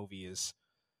of that movie is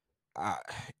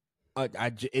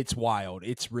it's wild.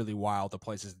 It's really wild, the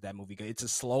places that movie goes. It's a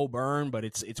slow burn, but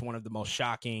it's one of the most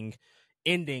shocking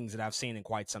endings that I've seen in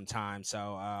quite some time. So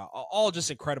all just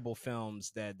incredible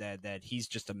films that he's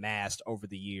just amassed over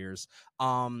the years.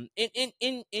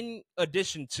 In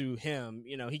addition to him,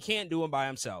 you know, he can't do them by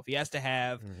himself. He has to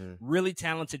have really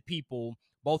talented people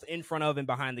both in front of and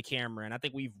behind the camera. And I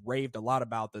think we've raved a lot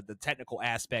about the technical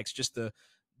aspects, just the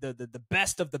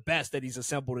best of the best that he's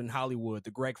assembled in Hollywood,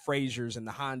 the Greg Frasers and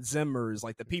the Hans Zimmers,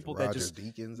 like the people that just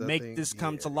make this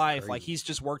come to life. Crazy. Like he's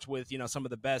just worked with, you know, some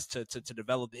of the best to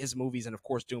develop his movies, and of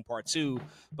course Dune Part 2.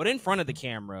 But in front of the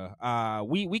camera,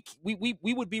 we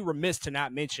would be remiss to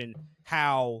not mention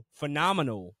how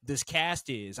phenomenal this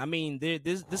cast is. I mean,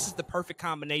 this is the perfect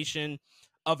combination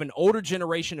of an older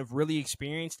generation of really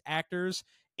experienced actors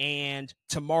and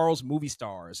tomorrow's movie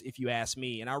stars, if you ask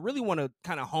me. And I really want to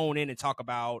kind of hone in and talk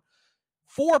about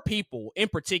 4 people in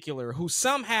particular who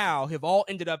somehow have all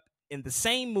ended up in the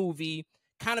same movie,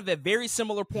 kind of at very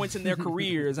similar points in their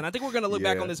careers. And I think we're going to look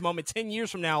back on this moment 10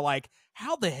 years from now, like,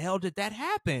 how the hell did that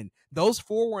happen? Those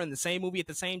 4 were in the same movie at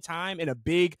the same time in a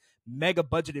big, mega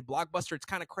budgeted blockbuster. It's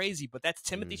kind of crazy, but that's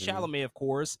Timothée Chalamet, of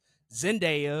course,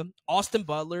 Zendaya, Austin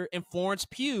Butler, and Florence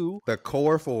Pugh. The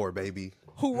core 4, baby.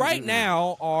 Who right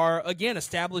now are, again,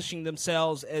 establishing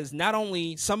themselves as not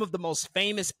only some of the most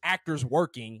famous actors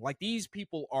working, like these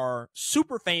people are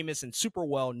super famous and super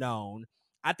well known,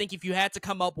 I think if you had to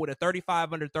come up with a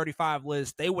 35 under 35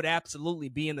 list, they would absolutely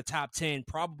be in the top 10,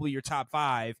 probably your top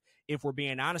 5, if we're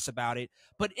being honest about it.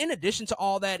 But in addition to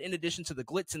all that, in addition to the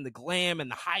glitz and the glam and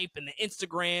the hype and the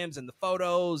Instagrams and the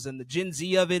photos and the Gen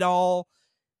Z of it all,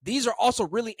 these are also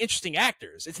really interesting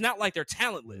actors. It's not like they're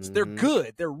talentless. They're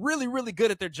good. They're really, really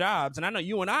good at their jobs. And I know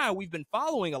you and I, we've been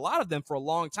following a lot of them for a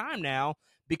long time now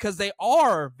because they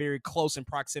are very close in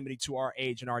proximity to our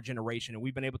age and our generation. And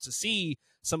we've been able to see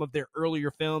some of their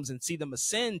earlier films and see them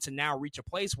ascend to now reach a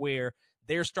place where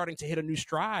they're starting to hit a new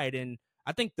stride. And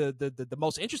I think the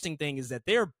most interesting thing is that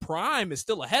their prime is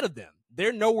still ahead of them.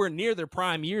 They're nowhere near their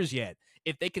prime years yet.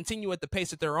 If they continue at the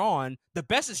pace that they're on, the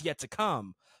best is yet to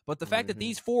come. But the fact that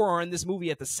these 4 are in this movie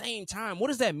at the same time, what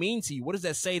does that mean to you? What does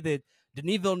that say that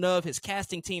Denis Villeneuve, his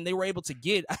casting team, they were able to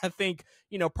get, I think,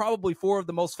 probably 4 of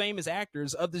the most famous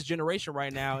actors of this generation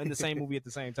right now in the same movie at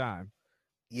the same time?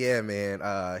 Yeah, man.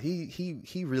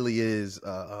 He really is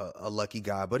a lucky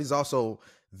guy, but he's also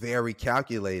very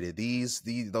calculated.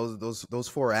 Those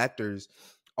 4 actors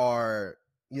are,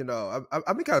 I've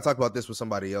been kind of talking about this with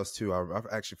somebody else too. I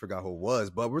actually forgot who it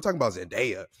was, but we're talking about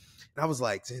Zendaya. And I was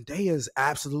like, Zendaya is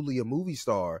absolutely a movie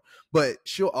star, but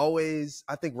she'll always,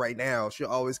 I think right now, she'll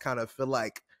always kind of feel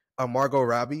like a Margot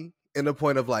Robbie in the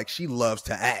point of like, she loves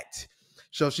to act.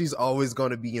 So she's always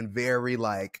going to be in very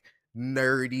like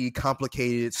nerdy,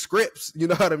 complicated scripts. You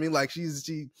know what I mean? Like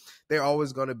they're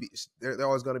always going to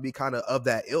be kind of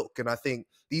that ilk. And I think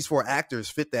these 4 actors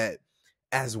fit that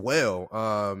as well.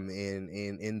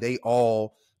 And they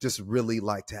all just really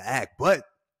like to act, but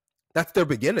that's their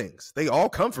beginnings. They all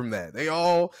come from that. They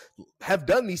all have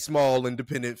done these small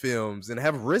independent films and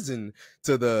have risen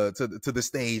to the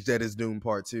stage that is Dune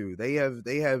Part 2.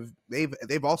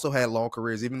 They've also had long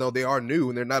careers, even though they are new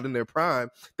and they're not in their prime.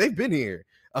 They've been here.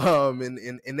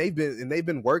 And they've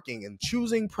been working and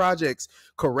choosing projects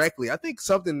correctly. I think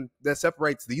something that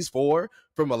separates these 4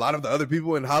 from a lot of the other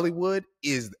people in Hollywood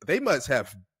is they must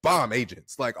have bomb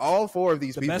agents. Like all 4 of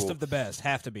these people, the best of the best,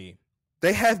 have to be.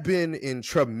 They have been in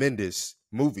tremendous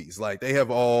movies. Like they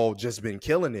have all just been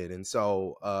killing it. And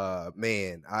so,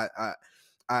 man,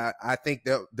 I think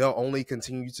they'll only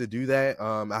continue to do that.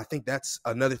 I think that's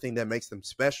another thing that makes them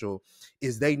special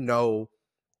is they know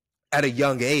at a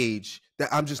young age that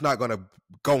I'm just not going to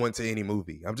go into any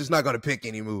movie. I'm just not going to pick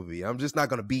any movie. I'm just not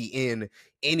going to be in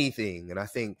anything. And I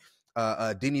think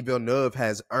Denis Villeneuve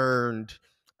has earned,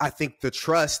 I think, the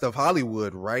trust of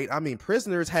Hollywood, right? I mean,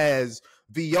 Prisoners has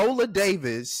Viola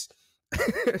Davis,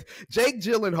 Jake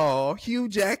Gyllenhaal, Hugh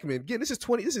Jackman. Again, this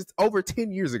is over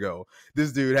 10 years ago.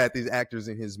 This dude had these actors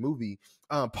in his movie.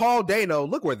 Paul Dano,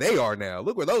 look where they are now.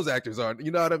 Look where those actors are.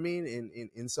 You know what I mean?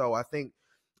 And so I think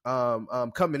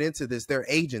coming into this, their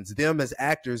agents, them as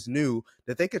actors, knew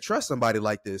that they could trust somebody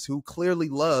like this who clearly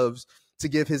loves to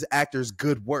give his actors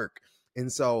good work. And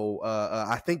so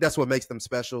I think that's what makes them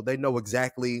special. They know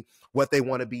exactly what they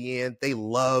want to be in. They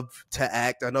love to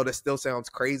act. I know that still sounds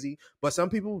crazy, but some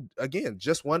people, again,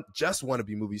 just want to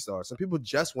be movie stars. Some people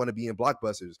just want to be in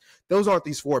blockbusters. Those aren't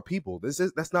these 4 people.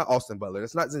 That's not Austin Butler.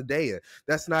 That's not Zendaya.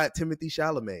 That's not Timothée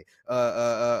Chalamet.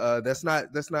 That's not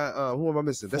who am I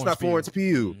missing? That's not Florence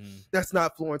Pugh. Mm-hmm. That's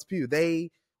not Florence Pugh.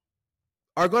 They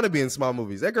are going to be in small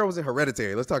movies. That girl was in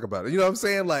Hereditary. Let's talk about it. You know what I'm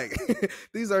saying? Like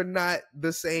these are not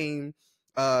the same.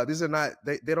 These are not.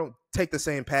 They don't take the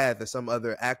same path that some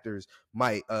other actors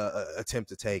might attempt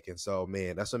to take. And so,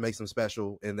 man, that's what makes them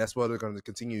special, and that's what they're going to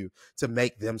continue to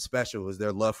make them special is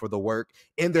their love for the work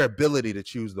and their ability to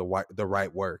choose the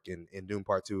right work. And Dune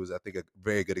Part 2 is, I think, a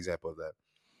very good example of that.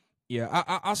 Yeah,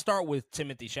 I'll start with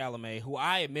Timothée Chalamet, who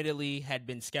I admittedly had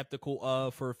been skeptical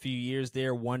of for a few years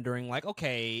there, wondering, like,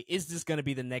 okay, is this going to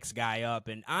be the next guy up?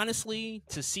 And honestly,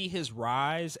 to see his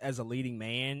rise as a leading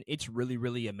man, it's really,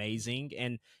 really amazing.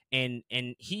 And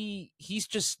he's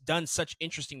just done such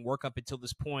interesting work up until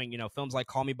this point. You know, films like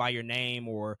Call Me by Your Name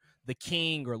or The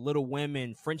King or Little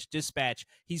Women, French Dispatch.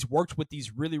 He's worked with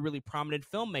these really, really prominent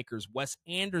filmmakers, Wes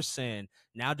Anderson,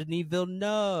 now Denis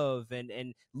Villeneuve,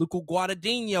 and Luca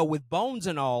Guadagnino with Bones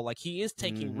and all. Like, he is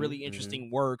taking really interesting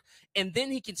work. And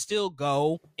then he can still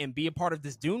go and be a part of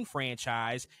this Dune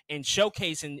franchise and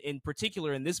showcase in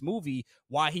particular in this movie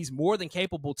why he's more than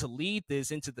capable to lead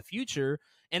this into the future.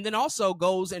 And then also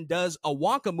goes and does a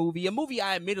Wonka movie, a movie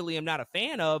I admittedly am not a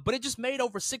fan of, but it just made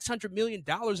over $600 million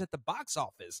at the box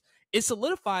office. It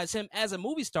solidifies him as a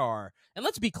movie star. And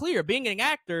let's be clear, being an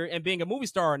actor and being a movie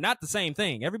star are not the same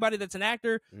thing. Everybody that's an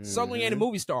actor certainly ain't a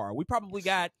movie star. We probably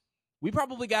got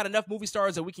enough movie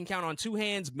stars that we can count on 2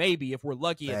 hands, maybe, if we're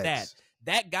lucky at that.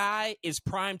 That guy is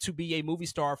primed to be a movie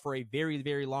star for a very,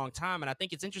 very long time. And I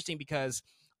think it's interesting because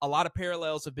a lot of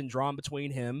parallels have been drawn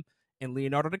between him and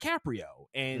Leonardo DiCaprio,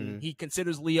 and Mm-hmm. he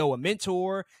considers Leo a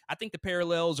mentor. I think the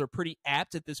parallels are pretty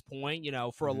apt at this point.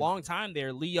 For a Mm-hmm. long time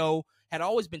there, Leo had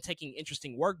always been taking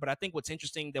interesting work, but I think what's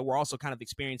interesting that we're also kind of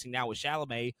experiencing now with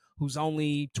Chalamet, who's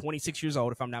only 26 years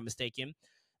old, if I'm not mistaken.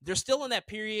 They're still in that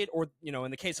period, or,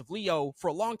 in the case of Leo, for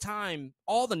a long time,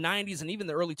 all the 90s and even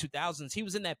the early 2000s, he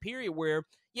was in that period where,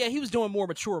 yeah, he was doing more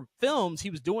mature films.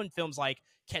 He was doing films like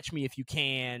Catch Me If You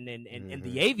Can and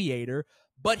The Aviator,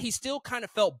 but he still kind of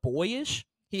felt boyish.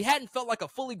 He hadn't felt like a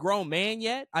fully grown man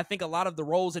yet. I think a lot of the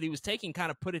roles that he was taking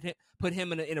kind of put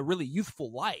him in a really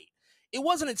youthful light. It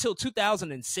wasn't until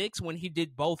 2006 when he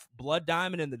did both Blood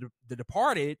Diamond and The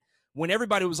Departed, when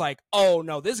everybody was like, "Oh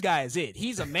no, this guy is it.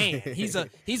 He's a man. He's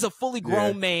a fully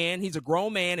grown man. He's a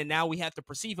grown man, and now we have to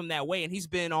perceive him that way." And he's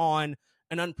been on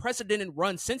an unprecedented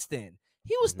run since then.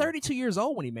 He was 32 years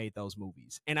old when he made those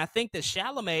movies, and I think that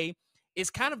Chalamet is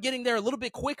kind of getting there a little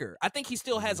bit quicker. I think he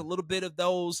still has a little bit of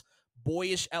those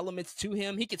boyish elements to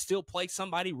him. He could still play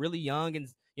somebody really young and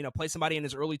play somebody in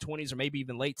his early 20s or maybe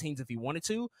even late teens if he wanted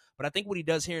to. But I think what he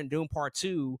does here in Dune Part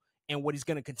 2 and what he's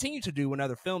going to continue to do in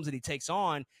other films that he takes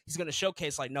on, he's going to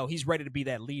showcase like, no, he's ready to be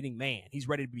that leading man. He's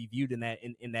ready to be viewed in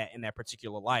that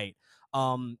particular light.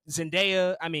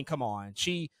 Zendaya, I mean, come on,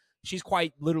 she's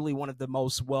quite literally one of the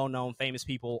most well-known, famous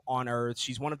people on earth.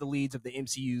 She's one of the leads of the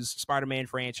MCU's Spider-Man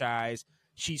franchise.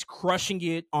 She's crushing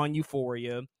it on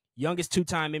Euphoria. Youngest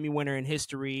 2-time Emmy winner in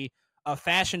history. A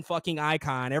fashion fucking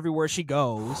icon everywhere she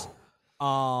goes.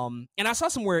 And I saw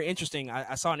somewhere interesting.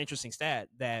 I saw an interesting stat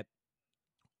that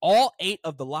all 8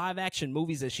 of the live action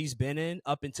movies that she's been in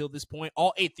up until this point,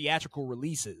 all 8 theatrical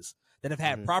releases that have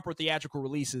had proper theatrical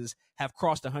releases have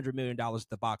crossed $100 million at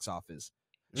the box office.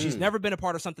 She's never been a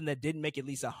part of something that didn't make at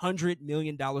least $100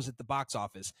 million at the box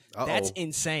office. That's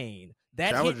insane.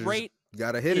 That Challengers hit rate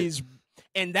gotta hit it.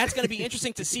 And that's going to be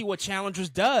interesting to see what Challengers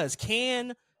does.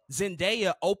 Can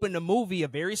Zendaya open a movie, a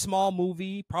very small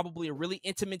movie, probably a really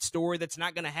intimate story that's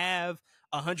not going to have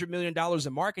 $100 million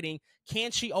in marketing?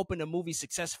 Can she open a movie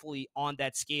successfully on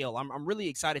that scale? I'm really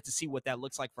excited to see what that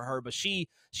looks like for her, but she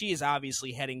is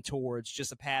obviously heading towards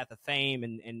just a path of fame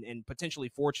and potentially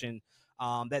fortune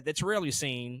that's rarely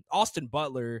seen. Austin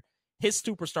Butler, his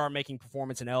superstar making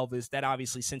performance in Elvis, that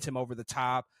obviously sent him over the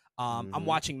top. I'm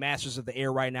watching Masters of the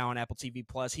Air right now on Apple TV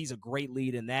Plus. He's a great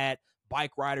lead in that.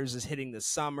 Bike Riders is hitting the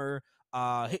summer.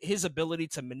 His ability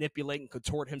to manipulate and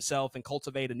contort himself and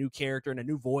cultivate a new character and a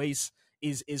new voice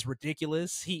is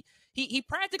ridiculous. He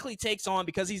practically takes on,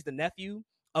 because he's the nephew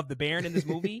of the Baron in this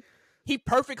movie, he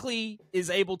perfectly is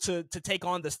able to take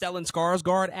on the Stellan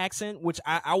Skarsgård accent, which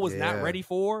I was not ready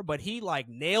for, but he like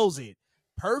nails it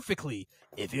perfectly.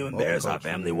 If you embarrass our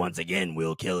family once again,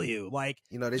 we'll kill you. Like,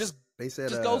 they said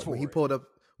just goes for when he pulled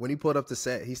up the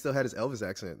set, he still had his Elvis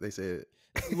accent. They said,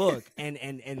 look,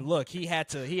 and look, he had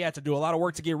to do a lot of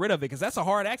work to get rid of it, because that's a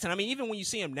hard accent. I mean, even when you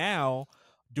see him now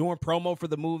doing promo for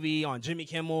the movie on Jimmy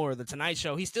Kimmel or The Tonight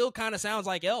Show, he still kind of sounds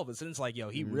like Elvis. And it's like, yo,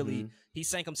 he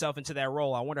sank himself into that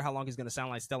role. I wonder how long he's going to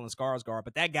sound like Stellan Skarsgård.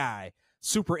 But that guy,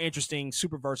 super interesting,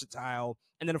 super versatile.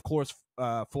 And then, of course,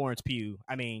 Florence Pugh.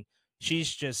 I mean,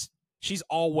 she's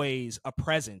always a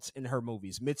presence in her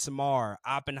movies. Midsommar,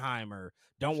 Oppenheimer,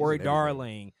 Don't Worry,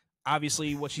 Darling.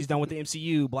 Obviously, what she's done with the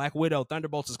MCU, Black Widow,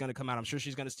 Thunderbolts is going to come out. I'm sure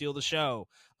she's going to steal the show.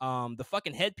 The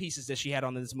fucking headpieces that she had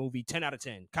on this movie, 10 out of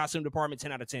 10. Costume department,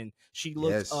 10 out of 10. She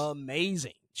looks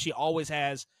amazing. She always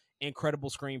has incredible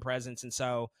screen presence. And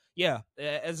so, yeah,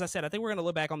 as I said, I think we're going to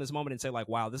look back on this moment and say, like,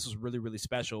 wow, this was really, really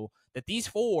special that these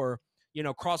 4,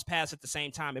 cross paths at the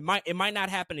same time. It might not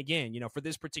happen again, for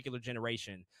this particular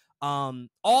generation.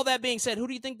 All that being said, who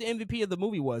do you think the MVP of the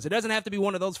movie was? It doesn't have to be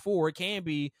one of those 4. It can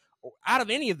be out of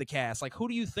any of the cast. Like, who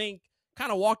do you think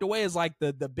kind of walked away as like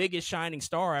the biggest shining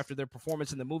star after their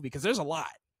performance in the movie? Because there's a lot.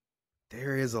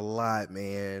 There is a lot,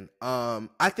 man.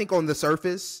 I think on the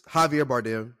surface, Javier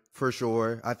Bardem, for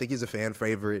sure. I think he's a fan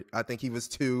favorite. I think he was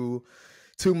too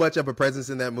much of a presence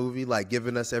in that movie, like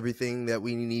giving us everything that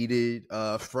we needed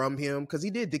from him, because he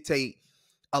did dictate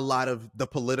a lot of the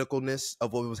politicalness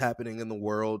of what was happening in the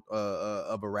world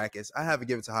of Arrakis. I have to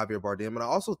give it to Javier Bardem, and I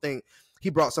also think he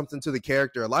brought something to the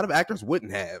character a lot of actors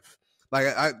wouldn't have.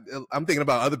 Like, I'm thinking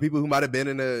about other people who might have been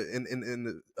in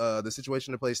the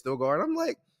situation to play Stilgar. I'm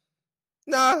like,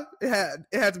 nah, it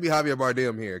had to be Javier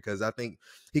Bardem here, because I think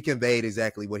he conveyed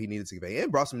exactly what he needed to convey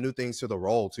and brought some new things to the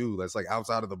role too. That's like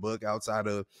outside of the book, outside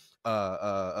of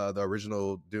the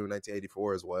original Dune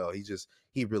 1984 as well.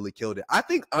 He really killed it. I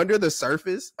think under the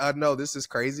surface, I know this is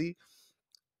crazy,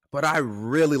 but I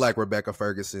really like Rebecca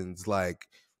Ferguson's, like,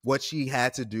 what she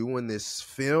had to do in this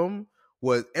film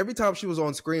was every time she was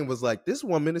on screen was like, this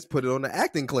woman is put it on the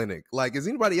acting clinic. Like, is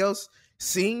anybody else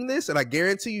seeing this? And I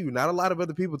guarantee you, not a lot of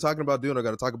other people talking about Dune are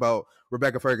going to talk about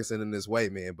Rebecca Ferguson in this way,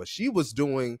 man. But she was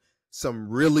doing some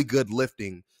really good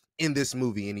lifting in this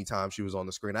movie anytime she was on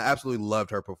the screen. I absolutely loved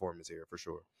her performance here, for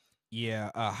sure.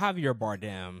 Yeah, Javier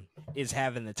Bardem is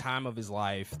having the time of his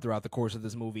life throughout the course of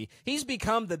this movie. He's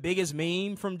become the biggest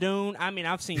meme from Dune. I mean,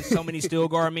 I've seen so many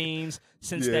Stilgar memes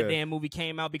since that damn movie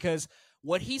came out, because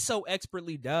what he so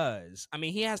expertly does, I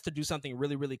mean, he has to do something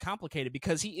really, really complicated,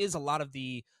 because he is a lot of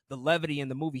the levity in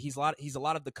the movie. He's a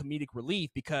lot of the comedic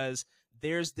relief, because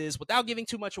there's this, without giving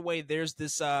too much away, there's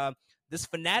this this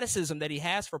fanaticism that he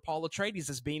has for Paul Atreides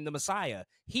as being the Messiah.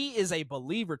 He is a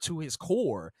believer to his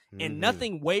core, and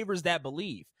nothing wavers that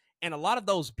belief. And a lot of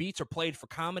those beats are played for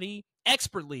comedy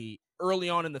expertly early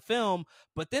on in the film,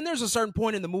 but then there's a certain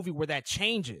point in the movie where that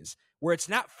changes, where it's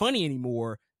not funny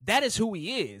anymore. That is who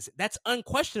he is. That's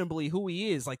unquestionably who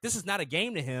he is. Like, this is not a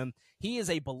game to him. He is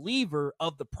a believer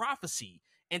of the prophecy.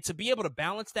 And to be able to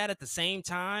balance that at the same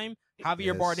time,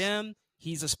 Javier Bardem,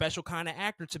 he's a special kind of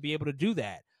actor to be able to do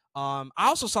that. I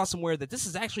also saw somewhere that this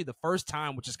is actually the first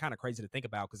time, which is kind of crazy to think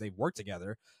about because they've worked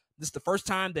together. This is the first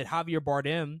time that Javier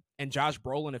Bardem and Josh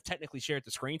Brolin have technically shared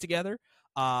the screen together.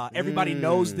 Everybody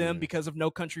knows them because of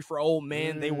No Country for Old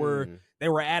Men. They were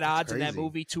at odds in that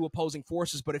movie, two opposing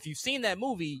forces. But if you've seen that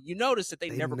movie, you notice that they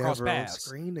never cross paths.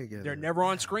 They're never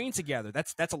on screen together.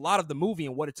 That's a lot of the movie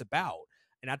and what it's about.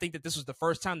 And I think that this was the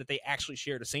first time that they actually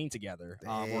shared a scene together.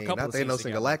 Or a couple of scenes no together.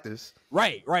 single actors.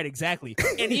 Right, exactly.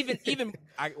 And even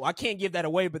I can't give that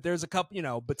away, but there's a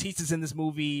couple, Batista's in this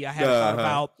movie. I haven't thought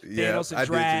about Thanos and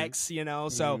Drax,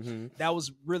 so that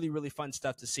was really, really fun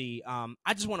stuff to see.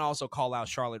 I just want to also call out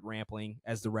Charlotte Rampling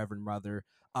as the Reverend Mother.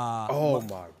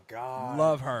 My God.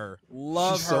 Love her. She's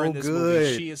her so in this good.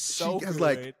 movie. She is so good.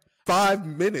 Like 5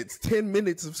 minutes, 10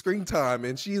 minutes of screen time,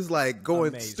 and she's like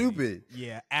going stupid.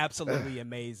 Yeah, absolutely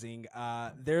amazing.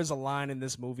 There's a line in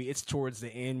this movie, it's towards the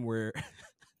end, where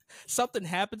something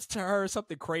happens to her,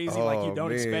 something crazy, like you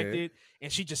don't expect it,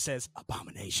 and she just says,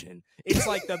 "Abomination." It's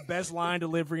like the best line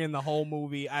delivery in the whole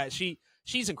movie.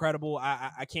 She's incredible.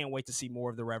 I can't wait to see more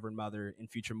of the Reverend Mother in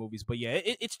future movies. But yeah,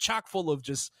 it's chock full of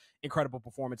just incredible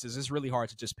performances. It's really hard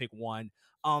to just pick one.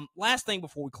 Last thing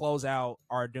before we close out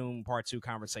our Dune Part 2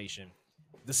 conversation,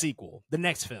 the sequel, the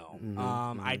next film.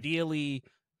 Ideally,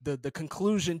 the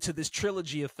conclusion to this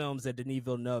trilogy of films that Denis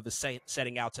Villeneuve is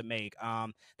setting out to make.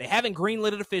 They haven't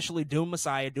greenlit it officially, Dune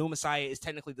Messiah. Dune Messiah is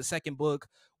technically the second book,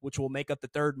 which will make up the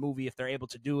third movie if they're able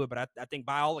to do it. But I think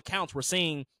by all accounts, we're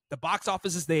seeing the box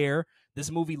office is there.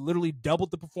 This movie literally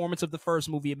doubled the performance of the first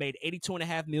movie. It made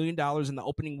 $82.5 million in the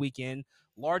opening weekend,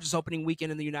 largest opening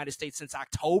weekend in the United States since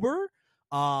October.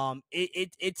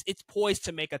 It's poised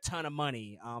to make a ton of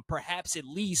money, perhaps at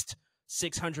least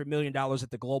 $600 million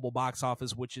at the global box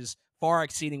office, which is far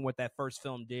exceeding what that first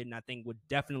film did, and I think would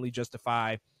definitely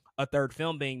justify a third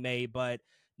film being made. But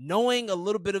knowing a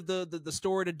little bit of the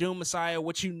story to Dune Messiah,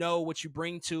 what you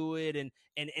bring to it,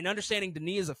 and understanding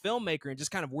Denis as a filmmaker and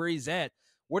just kind of where he's at,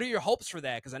 what are your hopes for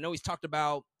that? Because I know he's talked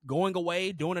about going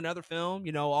away, doing another film,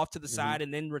 off to the side,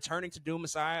 and then returning to Dune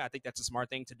Messiah. I think that's a smart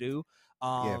thing to do.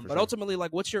 But ultimately,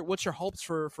 like, what's your hopes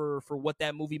for what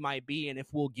that movie might be, and if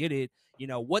we'll get it,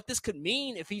 what this could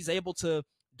mean if he's able to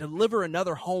deliver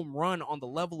another home run on the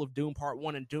level of Dune Part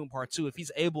 1 and Dune Part 2, if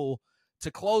he's able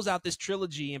to close out this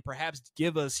trilogy and perhaps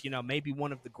give us, maybe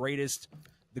one of the greatest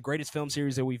film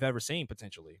series that we've ever seen,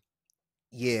 potentially.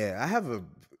 Yeah, I have a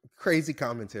crazy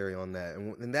commentary on that,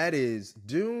 and that is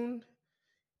Dune,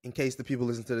 in case the people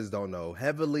listening to this don't know,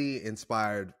 heavily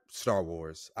inspired Star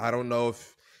Wars. I don't know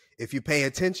if you pay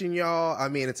attention, y'all. I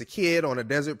mean, it's a kid on a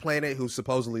desert planet who's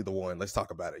supposedly the one. Let's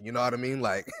talk about it. You know what I mean?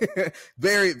 Like,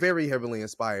 very, very heavily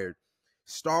inspired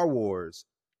Star Wars.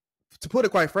 To put it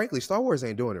quite frankly, Star Wars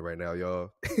ain't doing it right now,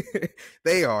 y'all.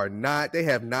 They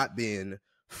have not been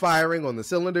firing on the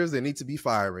cylinders they need to be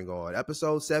firing on.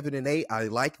 Episode 7 and 8, I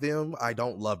like them. I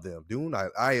don't love them. Dune,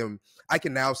 I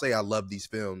can now say I love these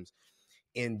films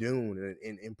in Dune.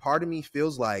 And part of me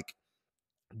feels like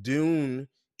Dune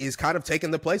is kind of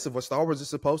taking the place of what Star Wars is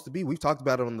supposed to be. We've talked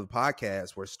about it on the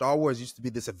podcast, where Star Wars used to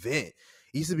be this event.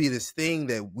 It used to be this thing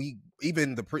that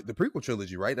even the prequel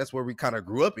trilogy, right? That's where we kind of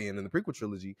grew up in the prequel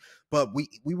trilogy. But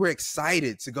we were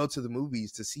excited to go to the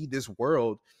movies to see this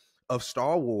world of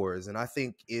Star Wars. And I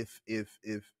think if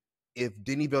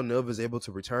Denis Villeneuve is able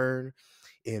to return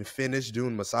and finish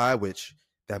Dune Messiah, which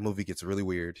that movie gets really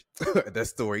weird. That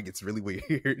story gets really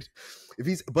weird. If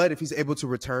he's able to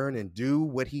return and do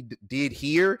what he did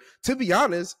here, to be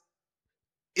honest,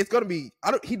 it's going to be,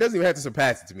 he doesn't even have to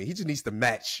surpass it to me. He just needs to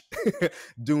match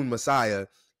Dune Messiah.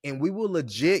 and we will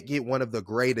legit get one of the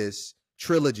greatest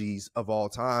trilogies of all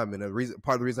time. And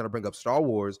part of the reason I bring up Star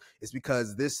Wars is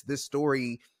because this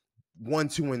story 1,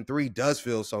 2, and 3 does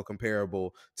feel so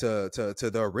comparable to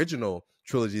the original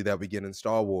trilogy that we get in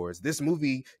Star Wars. This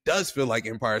movie does feel like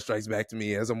Empire Strikes Back to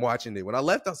me as I'm watching it. When I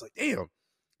left, I was like, damn,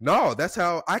 no, that's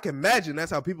how I can imagine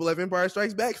that's how people have Empire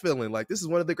Strikes Back feeling. Like, this is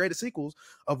one of the greatest sequels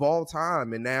of all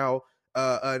time. And now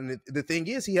the thing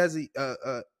is, he has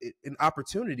an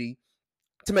opportunity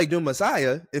to make Dune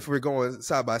Messiah, if we're going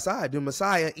side by side, Dune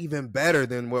Messiah even better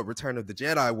than what Return of the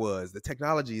Jedi was. The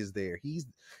technology is there.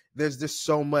 There's just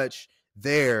so much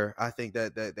there, I think,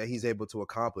 that he's able to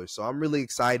accomplish. So I'm really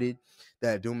excited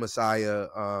that Dune Messiah,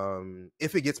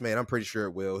 if it gets made, I'm pretty sure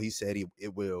it will. He said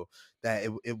it will. That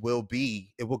it will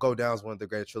go down as one of the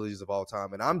greatest trilogies of all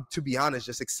time. And I'm, to be honest,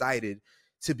 just excited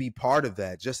to be part of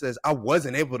that. Just as I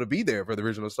wasn't able to be there for the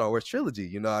original Star Wars trilogy,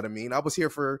 you know what I mean? I was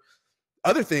here for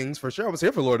other things, for sure. I was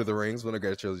here for Lord of the Rings, one of the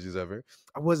greatest trilogies ever.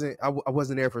 I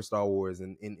wasn't there for Star Wars,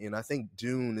 and I think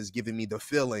Dune is giving me the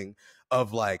feeling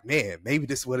of like, man, maybe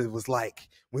this is what it was like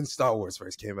when Star Wars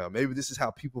first came out. Maybe this is how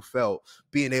people felt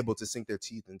being able to sink their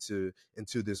teeth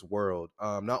into this world.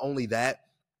 Not only that,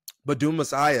 but Dune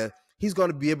Messiah, he's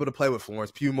going to be able to play with Florence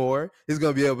Pugh more. He's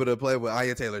going to be able to play with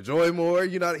Anya Taylor-Joy more.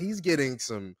 You know, he's getting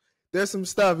there's some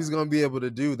stuff he's going to be able to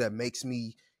do that makes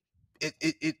me.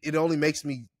 It only makes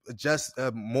me just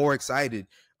more excited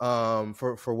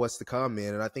for what's to come,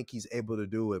 man. And I think he's able to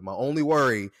do it. My only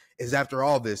worry is after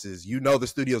all this is, the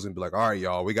studio's gonna be like, all right,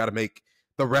 y'all, we got to make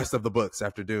the rest of the books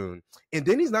after Dune, and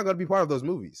then he's not going to be part of those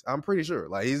movies. I'm pretty sure.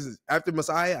 Like, he's after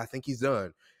Messiah, I think he's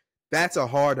done. That's a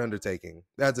hard undertaking.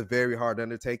 That's a very hard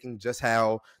undertaking. Just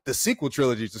how the sequel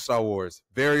trilogy to Star Wars,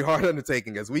 very hard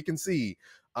undertaking, as we can see.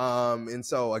 And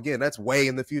so again, that's way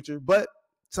in the future, but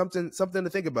something to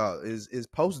think about is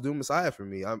post Dune Messiah for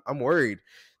me. I'm worried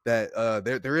that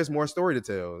there is more story to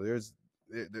tell.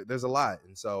 There's a lot,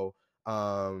 and so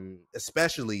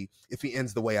especially if he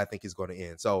ends the way I think he's going to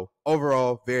end. So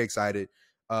overall, very excited.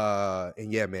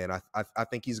 And yeah, man, I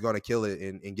think he's going to kill it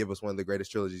and give us one of the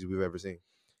greatest trilogies we've ever seen.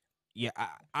 Yeah,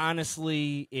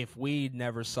 honestly, if we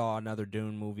never saw another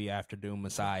Dune movie after Dune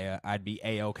Messiah, I'd be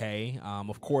A-okay.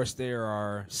 Of course, there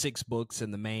are 6 books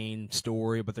in the main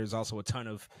story, but there's also a ton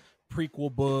of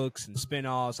prequel books and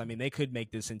spinoffs. I mean, they could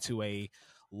make this into a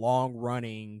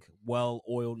long-running,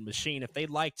 well-oiled machine if they'd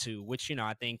like to, which,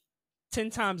 I think 10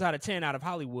 times out of 10 out of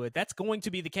Hollywood, that's going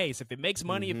to be the case. If it makes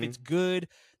money, if it's good,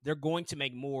 they're going to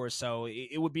make more. So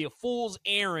it would be a fool's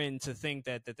errand to think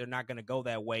that they're not going to go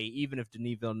that way, even if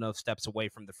Denis Villeneuve steps away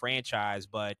from the franchise.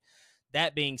 But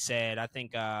that being said, I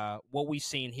think what we've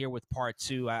seen here with part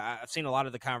 2, I've seen a lot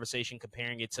of the conversation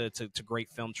comparing it to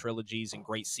great film trilogies and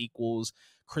great sequels.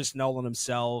 Chris Nolan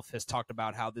himself has talked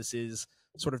about how this is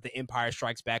sort of the Empire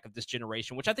Strikes Back of this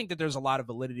generation, which I think that there's a lot of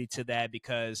validity to that,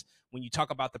 because when you talk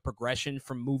about the progression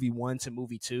from movie 1 to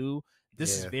movie 2,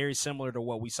 this is very similar to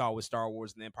what we saw with Star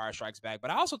Wars and the Empire Strikes Back.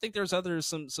 But I also think there's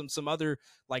some other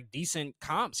like decent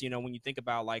comps, when you think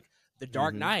about like the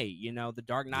Dark Knight, the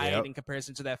Dark Knight in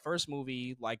comparison to that first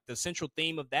movie, like the central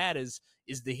theme of that is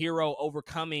the hero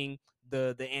overcoming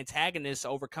the antagonist,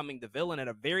 overcoming the villain at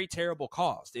a very terrible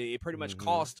cost. It pretty much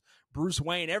cost Bruce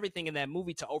Wayne everything in that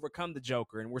movie to overcome the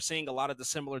Joker. And we're seeing a lot of the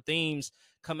similar themes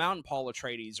come out in Paul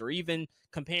Atreides, or even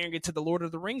comparing it to the Lord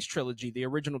of the Rings trilogy, the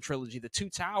original trilogy, the Two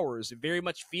Towers, very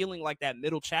much feeling like that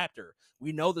middle chapter.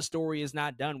 We know the story is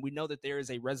not done. We know that there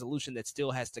is a resolution that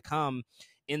still has to come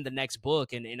in the next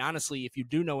book. And honestly, if you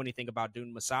do know anything about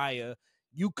Dune Messiah,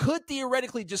 you could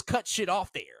theoretically just cut shit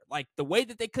off there. Like, the way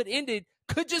that they could end it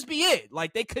could just be it.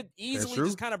 Like, they could easily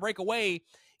just kind of break away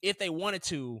if they wanted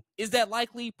to. Is that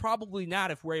likely? Probably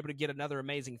not, if we're able to get another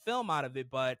amazing film out of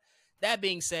it. But that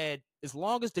being said, as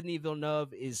long as Denis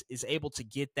Villeneuve is able to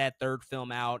get that third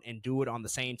film out and do it on the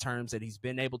same terms that he's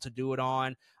been able to do it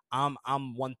on, I'm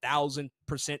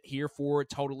 1000% here for it,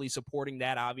 totally supporting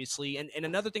that, obviously. And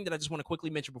another thing that I just want to quickly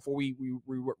mention before we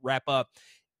wrap up,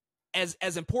 as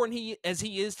important as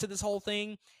he is to this whole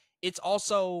thing, it's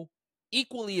also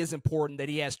equally as important that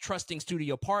he has trusting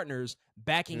studio partners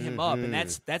backing him up, and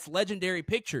that's Legendary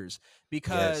Pictures.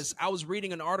 Because I was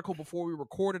reading an article before we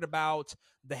recorded about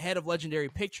the head of Legendary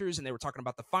Pictures, and they were talking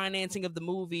about the financing of the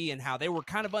movie and how they were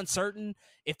kind of uncertain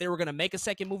if they were going to make a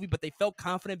second movie, but they felt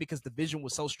confident because the vision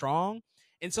was so strong.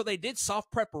 And so they did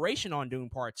soft preparation on Dune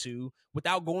Part 2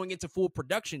 without going into full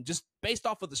production, just based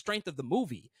off of the strength of the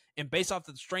movie and based off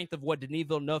of the strength of what Denis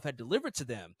Villeneuve had delivered to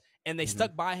them. And they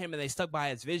stuck by him, and they stuck by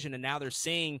his vision, and now they're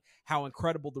seeing how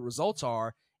incredible the results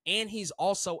are. and he's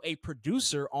also a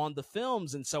producer on the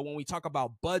films. And so when we talk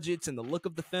about budgets and the look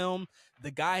of the film,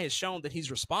 the guy has shown that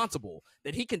he's responsible,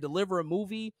 that he can deliver a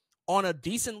movie on a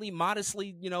decently,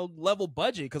 modestly, level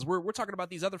budget. Because we're talking about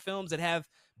these other films that have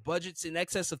budgets in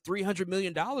excess of $300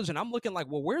 million, and I'm looking like,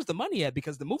 well, where's the money at?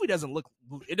 Because the movie doesn't look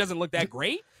that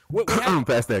great.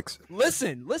 Fast X.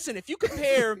 Listen. If you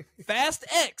compare Fast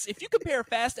X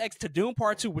to Dune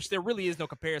Part 2, which there really is no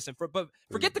comparison but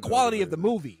forget the quality of the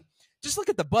movie. Just look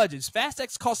at the budgets. Fast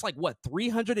X costs like what,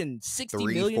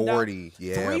 $360 million? $340,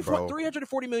 yeah, bro.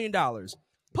 $340 million.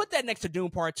 Put that next to Dune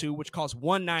Part 2, which costs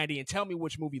 $190, and tell me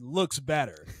which movie looks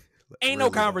better. Ain't really no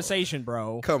conversation,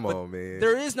 bro. Come on, man.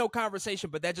 There is no conversation,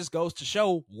 but that just goes to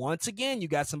show, once again, you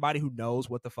got somebody who knows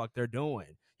what the fuck they're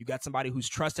doing. You got somebody who's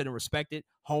trusted and respected,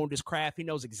 honed his craft. He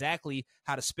knows exactly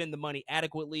how to spend the money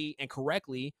adequately and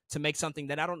correctly to make something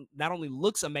that not only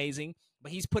looks amazing,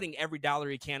 but he's putting every dollar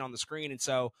he can on the screen. And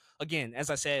so, again, as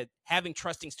I said, having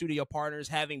trusting studio partners,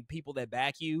 having people that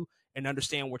back you and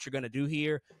understand what you're going to do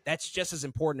here, that's just as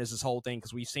important as this whole thing,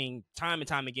 because we've seen time and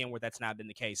time again where that's not been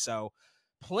the case. So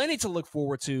plenty to look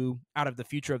forward to out of the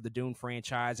future of the Dune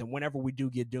franchise. And whenever we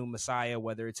do get Dune Messiah,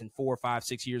 whether it's in 4 or 5,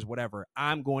 6 years, whatever,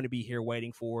 I'm going to be here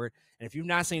waiting for it. And if you've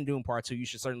not seen Dune Part 2, you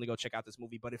should certainly go check out this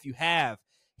movie. But if you have,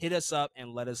 hit us up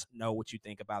and let us know what you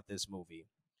think about this movie.